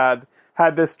would have had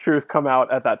this truth come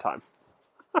out at that time."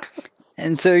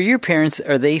 And so your parents,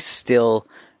 are they still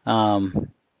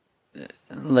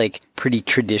like pretty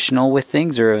traditional with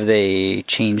things, or have they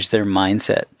changed their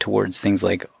mindset towards things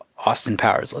like Austin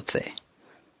Powers, let's say?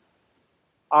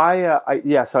 So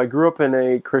I grew up in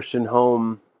a Christian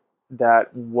home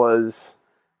that was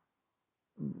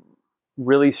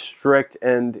really strict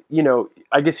and,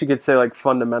 I guess you could say like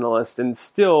fundamentalist, and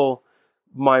still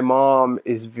my mom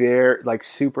is very like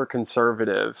super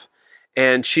conservative,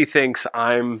 and she thinks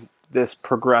I'm this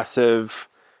progressive,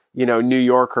 New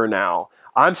Yorker now.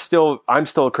 I'm still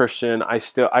a Christian.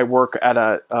 I work at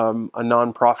a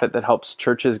nonprofit that helps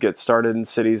churches get started in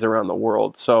cities around the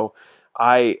world. So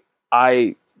I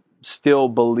still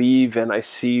believe, and I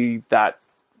see that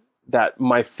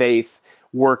my faith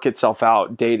work itself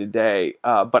out day to day.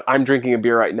 But I'm drinking a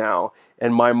beer right now,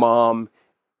 and my mom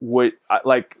would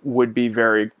be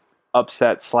very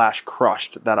upset /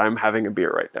 crushed that I'm having a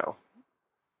beer right now.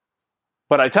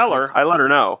 But I let her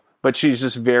know, but she's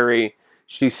just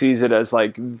she sees it as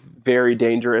like very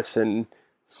dangerous, and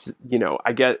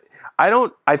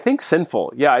I think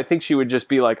sinful. Yeah, I think she would just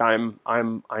be like,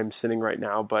 I'm sinning right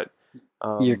now, but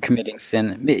you're committing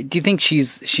sin. Do you think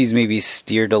she's maybe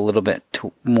steered a little bit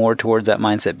more towards that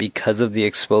mindset because of the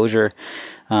exposure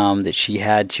that she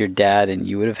had to your dad and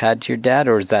you would have had to your dad,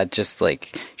 or is that just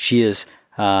like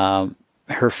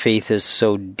her faith is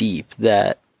so deep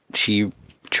that she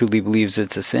truly believes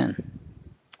it's a sin?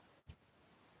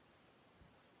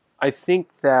 I think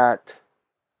that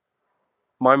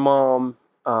my mom,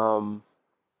 I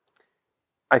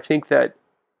think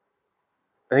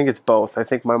it's both. I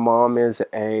think my mom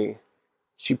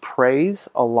she prays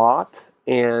a lot,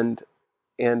 and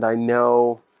I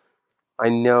know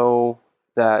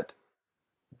that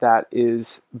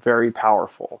is very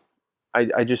powerful.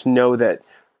 I just know that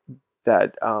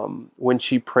when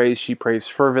she prays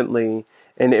fervently,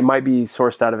 and it might be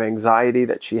sourced out of anxiety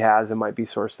that she has. It might be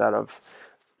sourced out of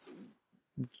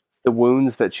the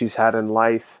wounds that she's had in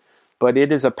life, but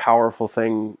it is a powerful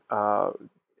thing.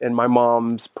 And my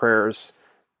mom's prayers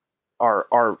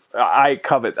I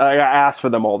covet. I ask for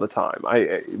them all the time.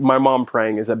 My mom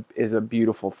praying is a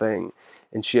beautiful thing,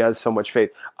 and she has so much faith.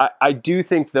 I do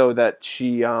think though that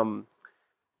she, and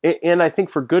I think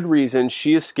for good reason,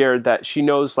 she is scared that she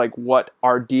knows like what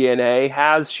our DNA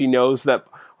has. She knows that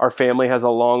our family has a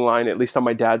long line, at least on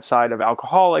my dad's side, of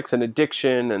alcoholics and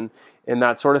addiction and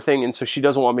that sort of thing. And so she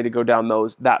doesn't want me to go down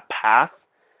that path.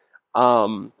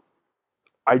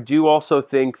 I do also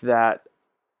think that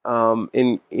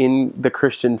in the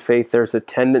Christian faith, there's a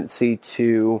tendency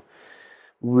to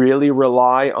really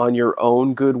rely on your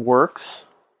own good works,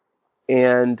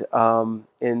 and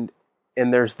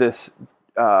there's this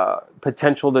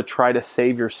potential to try to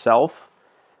save yourself.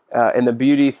 And the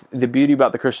beauty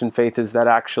about the Christian faith is that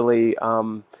actually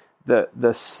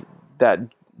that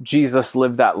Jesus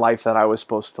lived that life that I was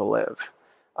supposed to live,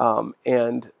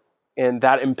 and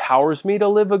that empowers me to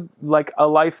live a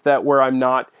life where I'm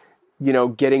not,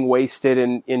 getting wasted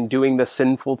in doing the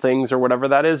sinful things or whatever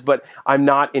that is, but I'm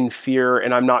not in fear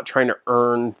and I'm not trying to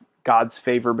earn God's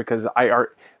favor, because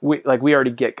we already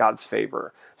get God's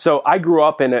favor. So I grew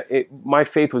up my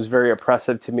faith was very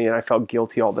oppressive to me, and I felt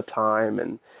guilty all the time.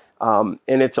 And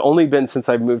it's only been since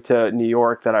I've moved to New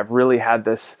York that I've really had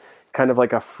this kind of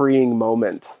like a freeing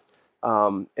moment.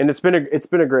 And it's been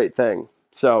a great thing.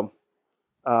 So,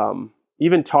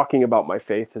 even talking about my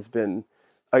faith has been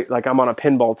like I'm on a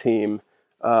pinball team,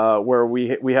 where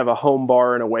we have a home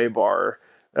bar and away bar,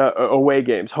 away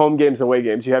games, home games, away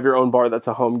games. You have your own bar that's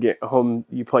a home game.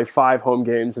 You play 5 home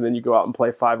games, and then you go out and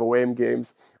play 5 away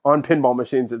games on pinball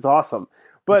machines. It's awesome.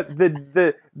 But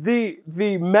the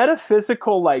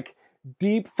metaphysical, like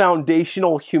deep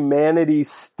foundational humanity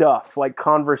stuff, like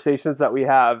conversations that we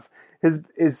have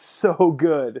is so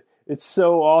good. It's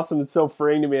so awesome. It's so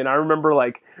freeing to me. And I remember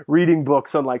like reading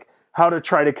books on like how to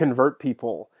try to convert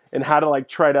people and how to like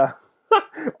try to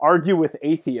argue with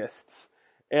atheists.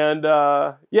 And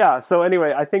so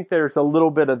anyway, I think there's a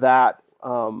little bit of that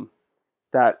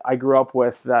that I grew up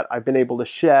with, that I've been able to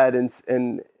shed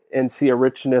and see a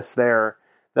richness there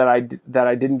that I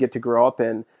didn't get to grow up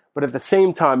in. But at the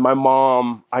same time, my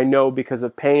mom, I know because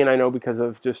of pain, I know because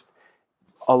of just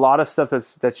a lot of stuff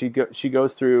that she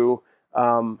goes through.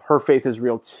 Her faith is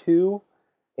real too,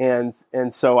 and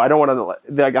so I don't want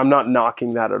to I'm not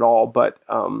knocking that at all. But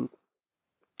I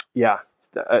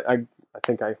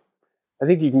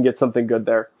think you can get something good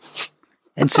there.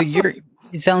 And so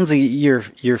it sounds like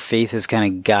your faith has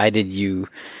kind of guided you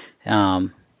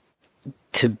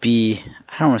to be,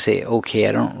 I don't want to say okay,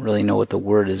 I don't really know what the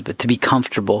word is, but to be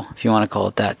comfortable, if you want to call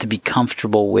it that, to be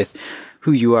comfortable with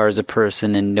who you are as a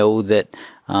person, and know that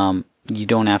you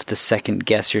don't have to second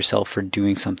guess yourself for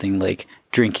doing something like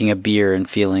drinking a beer and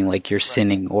feeling like you're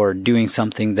sinning, or doing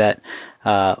something that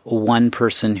one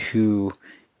person who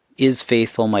is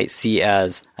faithful might see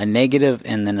as a negative,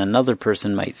 and then another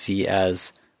person might see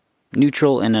as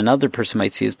neutral, and another person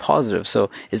might see as positive. So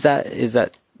is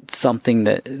that something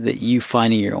that you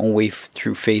finding your own way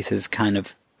through faith has kind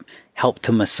of helped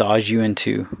to massage you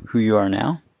into who you are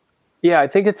now? Yeah, I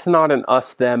think it's not an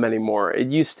us them anymore. It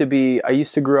used to be. I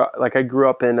grew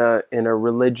up in a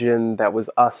religion that was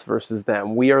us versus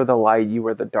them. We are the light, you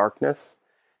are the darkness,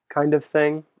 kind of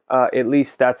thing. At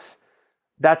least that's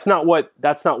what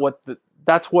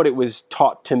it was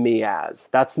taught to me as.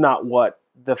 That's not what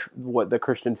the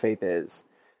Christian faith is.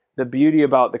 The beauty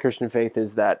about the Christian faith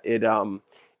is that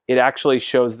it actually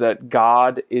shows that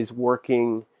God is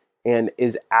working and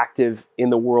is active in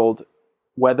the world,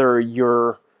 whether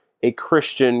you're a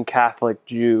Christian, Catholic,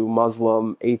 Jew,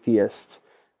 Muslim, atheist,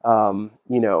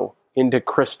 into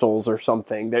crystals or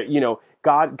something. That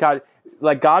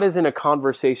God is in a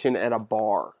conversation at a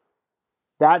bar.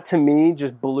 That to me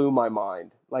just blew my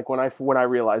mind. Like when I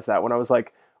realized that, when I was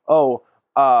like,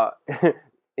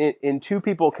 in two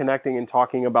people connecting and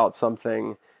talking about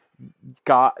something,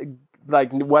 God,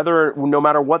 like no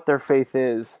matter what their faith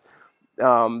is,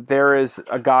 there is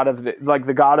a God of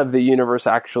the God of the universe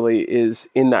actually is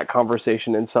in that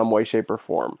conversation in some way, shape, or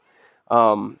form.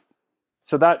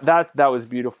 So that was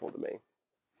beautiful to me.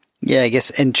 Yeah, I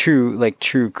guess, and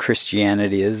true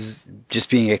Christianity is just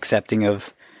being accepting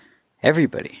of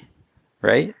everybody,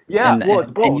 right? Yeah,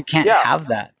 it's both. And you can't have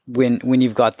that when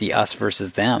you've got the us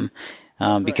versus them,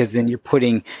 because then you're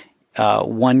putting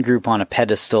one group on a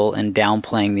pedestal and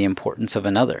downplaying the importance of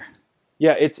another.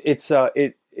 Yeah, it's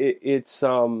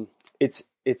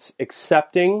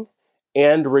accepting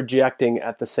and rejecting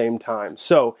at the same time.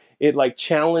 So it like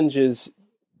challenges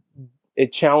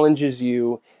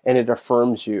you and it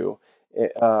affirms you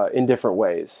in different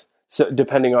ways. So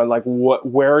depending on like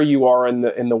where you are in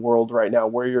the world right now,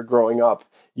 where you're growing up,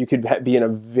 you could be in a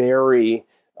very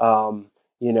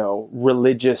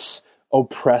religious,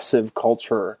 oppressive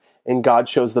culture, and God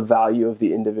shows the value of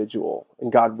the individual,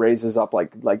 and God raises up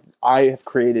like I have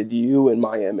created you in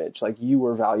my image, like you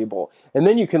are valuable. And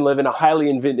then you can live in a highly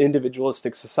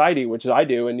individualistic society, which I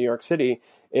do in New York City.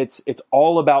 It's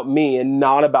all about me and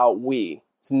not about we.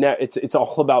 It's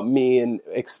all about me and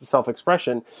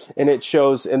self-expression, and it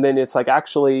shows. And then it's like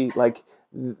actually like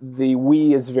the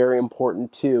we is very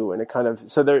important too, and it kind of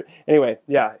so there. Anyway,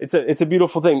 yeah, it's a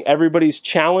beautiful thing. Everybody's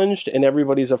challenged and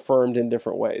everybody's affirmed in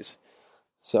different ways.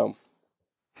 So,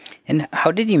 and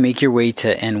how did you make your way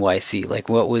to NYC? Like,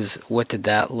 what did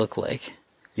that look like?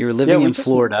 You were living in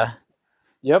Florida.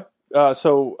 Yep. Went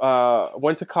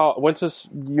to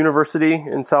university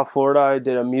in South Florida. I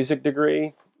did a music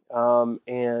degree,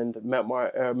 and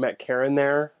met Karen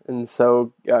there. And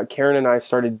so Karen and I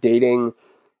started dating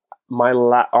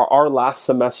our last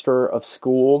semester of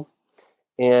school,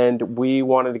 and we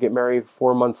wanted to get married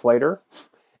 4 months later.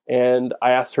 And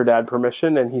I asked her dad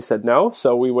permission, and he said no.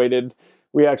 So we waited.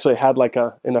 We actually had like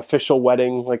an official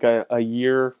wedding, like a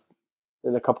year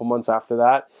and a couple months after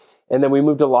that. And then we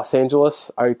moved to Los Angeles.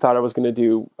 I thought I was going to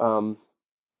do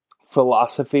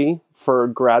philosophy for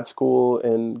grad school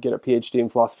and get a PhD in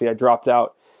philosophy. I dropped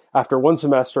out after one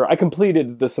semester. I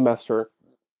completed the semester,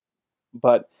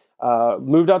 but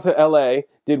moved out to LA,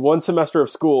 did one semester of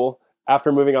school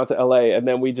after moving out to LA, and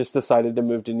then we just decided to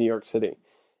move to New York City.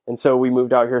 And so we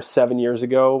moved out here 7 years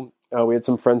ago. We had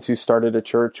some friends who started a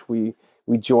church. We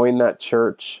joined that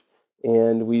church,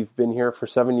 and we've been here for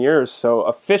 7 years. So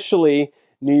officially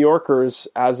New Yorkers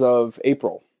as of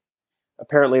April.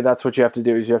 Apparently that's what you have to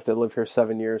do, is you have to live here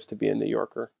 7 years to be a New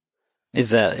Yorker.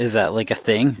 Is that like a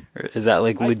thing? Or is that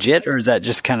like legit, or is that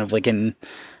just kind of like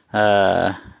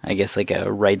I guess like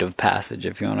a rite of passage,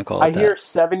 if you want to call it that? I hear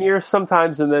 7 years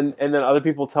sometimes, and then other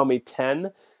people tell me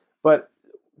 10. But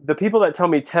the people that tell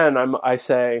me 10, I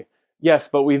say, yes,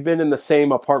 but we've been in the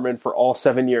same apartment for all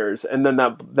 7 years. And then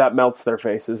that melts their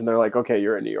faces, and they're like, okay,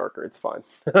 you're a New Yorker. It's fine.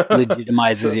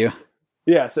 Legitimizes you.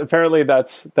 Yes. Apparently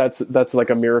that's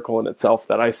like a miracle in itself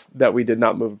that we did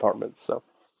not move apartments. So,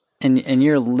 and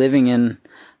you're living in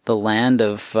the land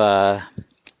of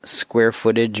square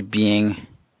footage being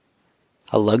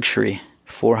a luxury.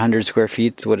 400 square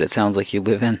feet is what it sounds like you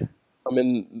live in.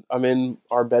 I'm in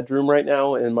our bedroom right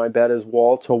now, and my bed is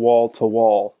wall to wall to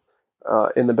wall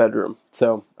in the bedroom.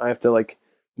 So I have to like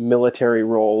military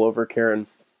roll over Karen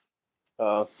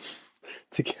to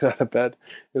get out of bed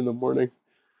in the morning.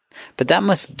 But that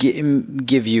must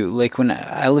give you, like, when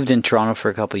I lived in Toronto for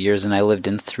a couple of years, and I lived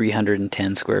in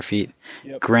 310 square feet.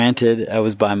 Yep. Granted, I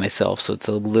was by myself, so it's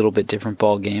a little bit different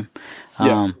ball game.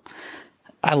 Yeah.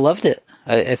 I loved it.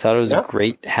 I thought it was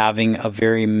great having a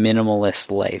very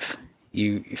minimalist life.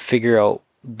 You figure out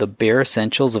the bare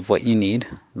essentials of what you need,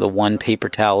 the one paper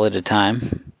towel at a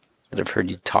time that I've heard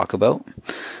you talk about.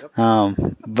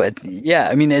 But yeah,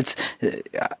 I mean, it's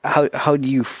how do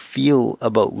you feel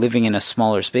about living in a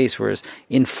smaller space? Whereas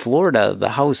in Florida, the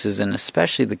houses, and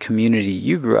especially the community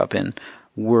you grew up in,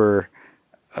 were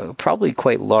probably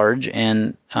quite large.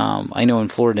 And I know in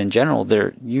Florida in general,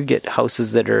 you get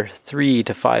houses that are 3,000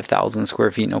 to 5,000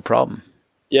 square feet, no problem.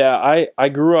 Yeah, I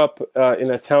grew up in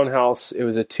a townhouse. It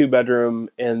was a 2-bedroom,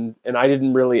 and I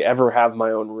didn't really ever have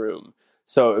my own room.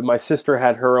 So my sister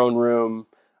had her own room.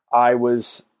 My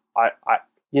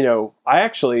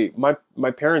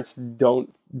parents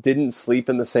didn't sleep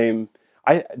in the same.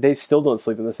 They still don't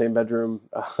sleep in the same bedroom,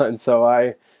 and so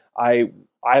I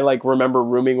like remember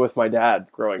rooming with my dad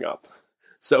growing up.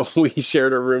 So we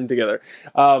shared a room together.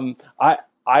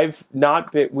 I've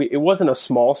not been. It wasn't a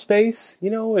small space, it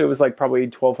was like probably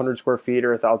 1,200 square feet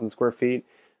or 1,000 square feet.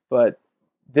 But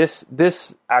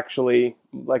this actually,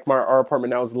 like our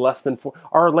apartment now is less than 4.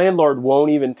 Our landlord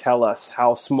won't even tell us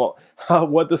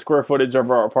what the square footage of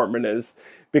our apartment is,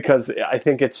 because I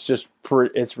think it's just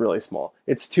it's really small.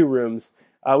 It's 2 rooms.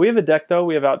 We have a deck though.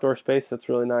 We have outdoor space. That's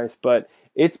really nice, but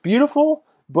it's beautiful.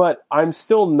 But I'm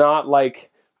still not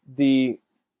like the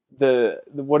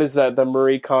what is that? The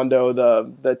Marie Kondo,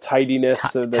 the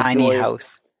tidiness, or the tiny joy.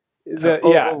 House.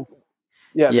 The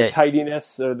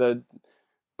tidiness or the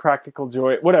practical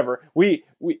joy, whatever.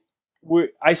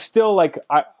 I still like.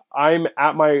 I'm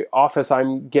at my office.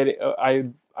 I'm getting.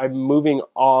 I'm moving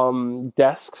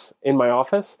desks in my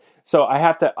office. So I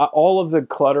have to, all of the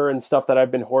clutter and stuff that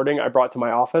I've been hoarding, I brought to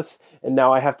my office, and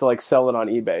now I have to like sell it on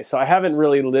eBay. So I haven't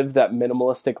really lived that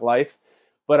minimalistic life,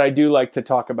 but I do like to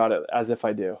talk about it as if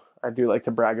I do. I do like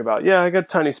to brag about, yeah, I got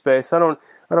tiny space. I don't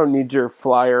need your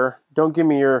flyer. Don't give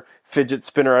me your fidget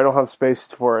spinner. I don't have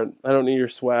space for it. I don't need your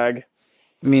swag.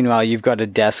 Meanwhile, you've got a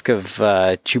desk of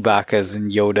Chewbacca's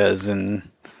and Yoda's and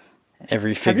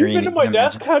every figurine. Have you been to my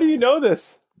desk? How do you know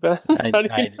this?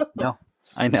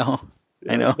 I know.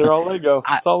 They're all Lego.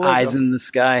 It's all Lego. Eyes in the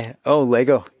sky. Oh,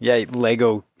 Lego. Yeah,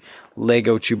 Lego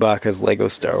Chewbacca's Lego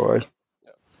Star Wars.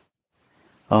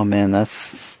 Oh man,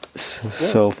 that's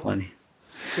so funny.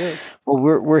 Yeah. Well,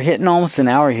 we're hitting almost an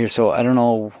hour here, so I don't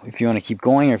know if you want to keep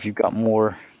going or if you've got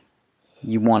more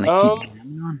you want to keep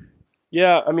going on.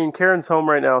 Yeah, I mean, Karen's home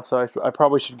right now, so I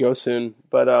probably should go soon.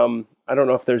 But I don't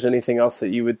know if there's anything else that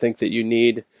you would think that you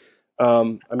need. I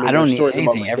mean, I don't need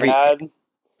anything.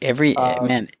 Every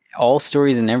man, all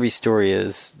stories and every story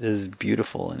is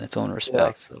beautiful in its own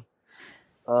respect. Yeah.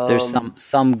 So if there's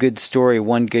some good story,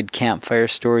 one good campfire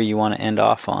story you want to end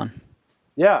off on.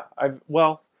 Yeah,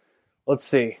 let's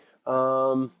see.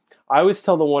 I always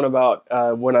tell the one about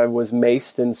when I was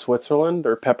maced in Switzerland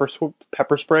or pepper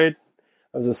sprayed.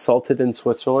 I was assaulted in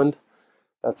Switzerland.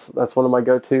 That's one of my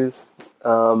go-tos.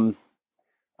 My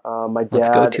dad. Let's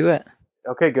go to it.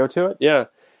 Okay, go to it. Yeah.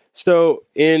 So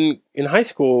in high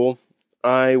school,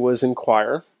 I was in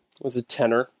choir. I was a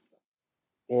tenor,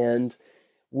 and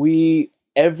we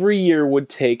every year would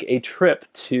take a trip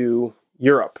to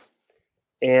Europe.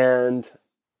 And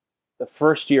the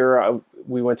first year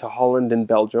we went to Holland and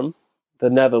Belgium, the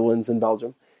Netherlands and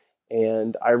Belgium.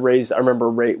 And I remember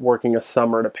working a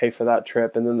summer to pay for that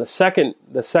trip. And then the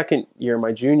second year,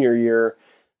 my junior year,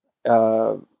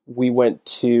 we went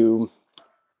to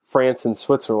France and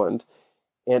Switzerland,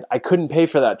 and I couldn't pay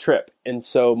for that trip. And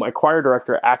so my choir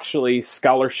director actually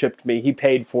scholarshiped me. He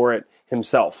paid for it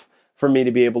himself for me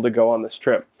to be able to go on this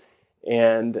trip.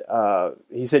 And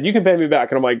he said, "You can pay me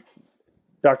back." And I'm like,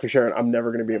 "Dr. Sharon, I'm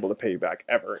never going to be able to pay you back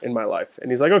ever in my life."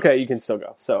 And he's like, "Okay, you can still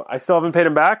go." So I still haven't paid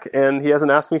him back, and he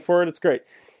hasn't asked me for it. It's great.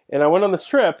 And I went on this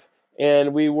trip,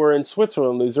 and we were in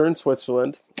Switzerland, Luzern,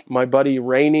 Switzerland. My buddy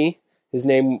Rainey, his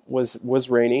name was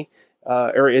Rainey,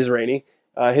 or is Rainey.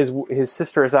 His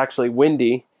sister is actually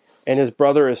Wendy, and his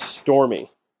brother is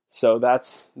Stormy. So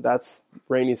that's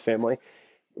Rainey's family.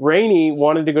 Rainey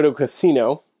wanted to go to a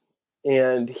casino,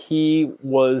 and he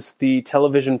was the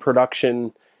television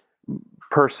production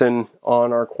person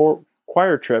on our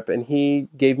choir trip, and he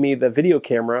gave me the video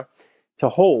camera to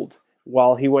hold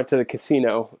while he went to the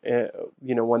casino,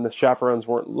 when the chaperones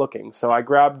weren't looking. So I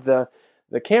grabbed the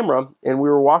camera, and we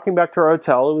were walking back to our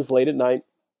hotel. It was late at night,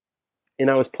 and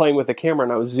I was playing with the camera,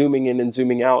 and I was zooming in and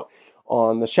zooming out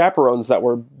on the chaperones that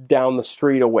were down the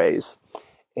street a ways.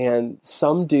 And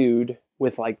some dude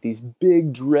with like these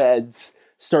big dreads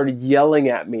started yelling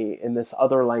at me in this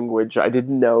other language I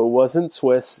didn't know. It wasn't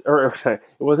Swiss, or it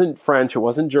wasn't French, it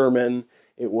wasn't German,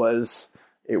 it was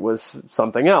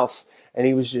something else. And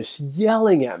he was just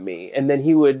yelling at me, and then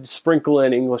he would sprinkle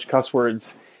in English cuss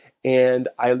words. And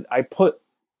I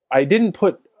didn't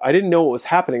know what was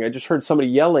happening. I just heard somebody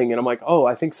yelling, and I'm like, "Oh,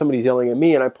 I think somebody's yelling at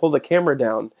me." And I pull the camera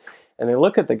down, and I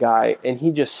look at the guy, and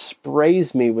he just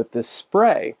sprays me with this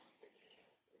spray.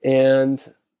 And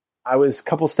I was a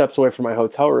couple steps away from my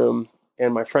hotel room,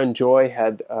 and my friend Joy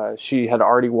had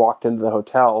already walked into the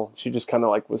hotel. She just kind of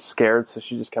like was scared, so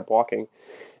she just kept walking.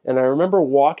 And I remember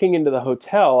walking into the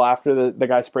hotel after the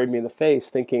guy sprayed me in the face,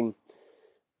 thinking,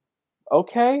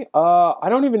 okay, I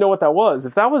don't even know what that was.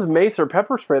 If that was mace or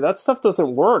pepper spray, that stuff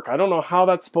doesn't work. I don't know how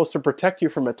that's supposed to protect you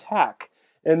from attack.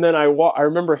 And then I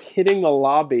remember hitting the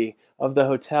lobby of the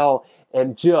hotel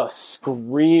and just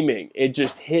screaming. It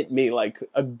just hit me like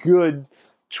a good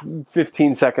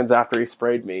 15 seconds after he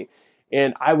sprayed me.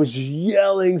 And I was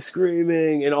yelling,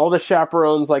 screaming, and all the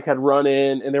chaperones like had run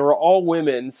in, and they were all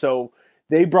women. So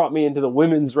they brought me into the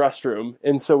women's restroom.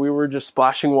 And so we were just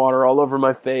splashing water all over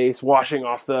my face,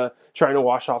 trying to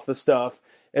wash off the stuff.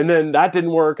 And then that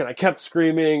didn't work, and I kept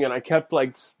screaming, and I kept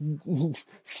like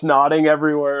snotting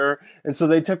everywhere. And so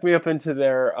they took me up into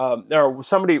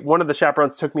one of the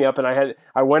chaperones took me up, and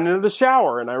I went into the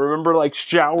shower, and I remember like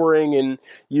showering and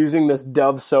using this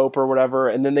Dove soap or whatever.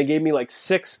 And then they gave me like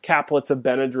 6 caplets of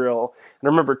Benadryl, and I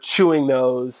remember chewing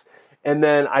those. And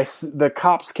then the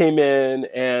cops came in,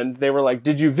 and they were like,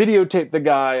 "Did you videotape the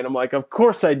guy?" And I'm like, "Of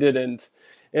course I didn't."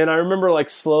 And I remember like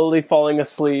slowly falling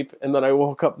asleep, and then I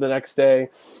woke up the next day,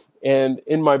 and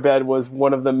in my bed was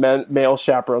one of the male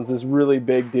chaperones, this really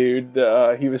big dude.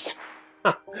 He was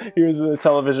a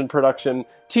television production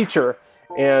teacher,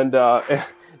 and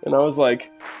And I was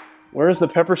like, where's the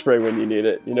pepper spray when you need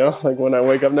it? You know, like when I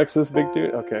wake up next to this big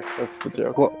dude. Okay, that's the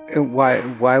joke. Well,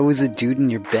 why was a dude in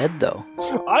your bed though?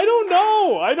 I don't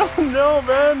know,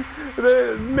 man.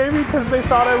 Maybe because they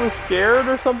thought I was scared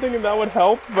or something, and that would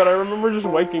help. But I remember just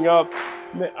waking up.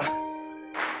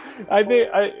 I think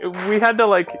we had to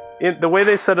like the way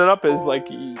they set it up is like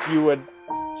you would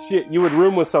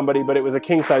room with somebody, but it was a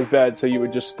king size bed, so you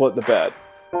would just split the bed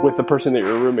with the person that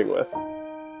you're rooming with.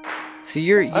 So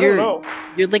you're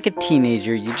like a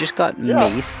teenager. You just got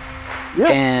maced,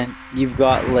 and you've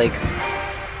got like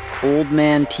old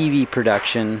man TV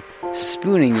production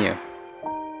spooning you.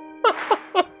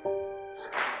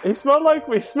 We smelled like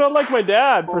my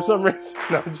dad for some reason.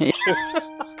 No, I'm just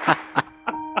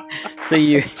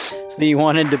kidding. So you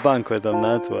wanted to bunk with him.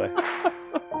 That's why.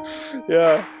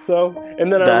 Yeah. So,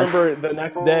 and then I remember the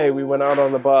next day we went out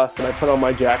on the bus, and I put on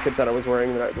my jacket that I was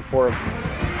wearing the night before,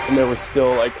 and there was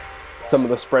still like some of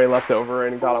the spray left over,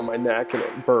 and it got on my neck and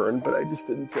it burned, but I just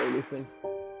didn't say anything.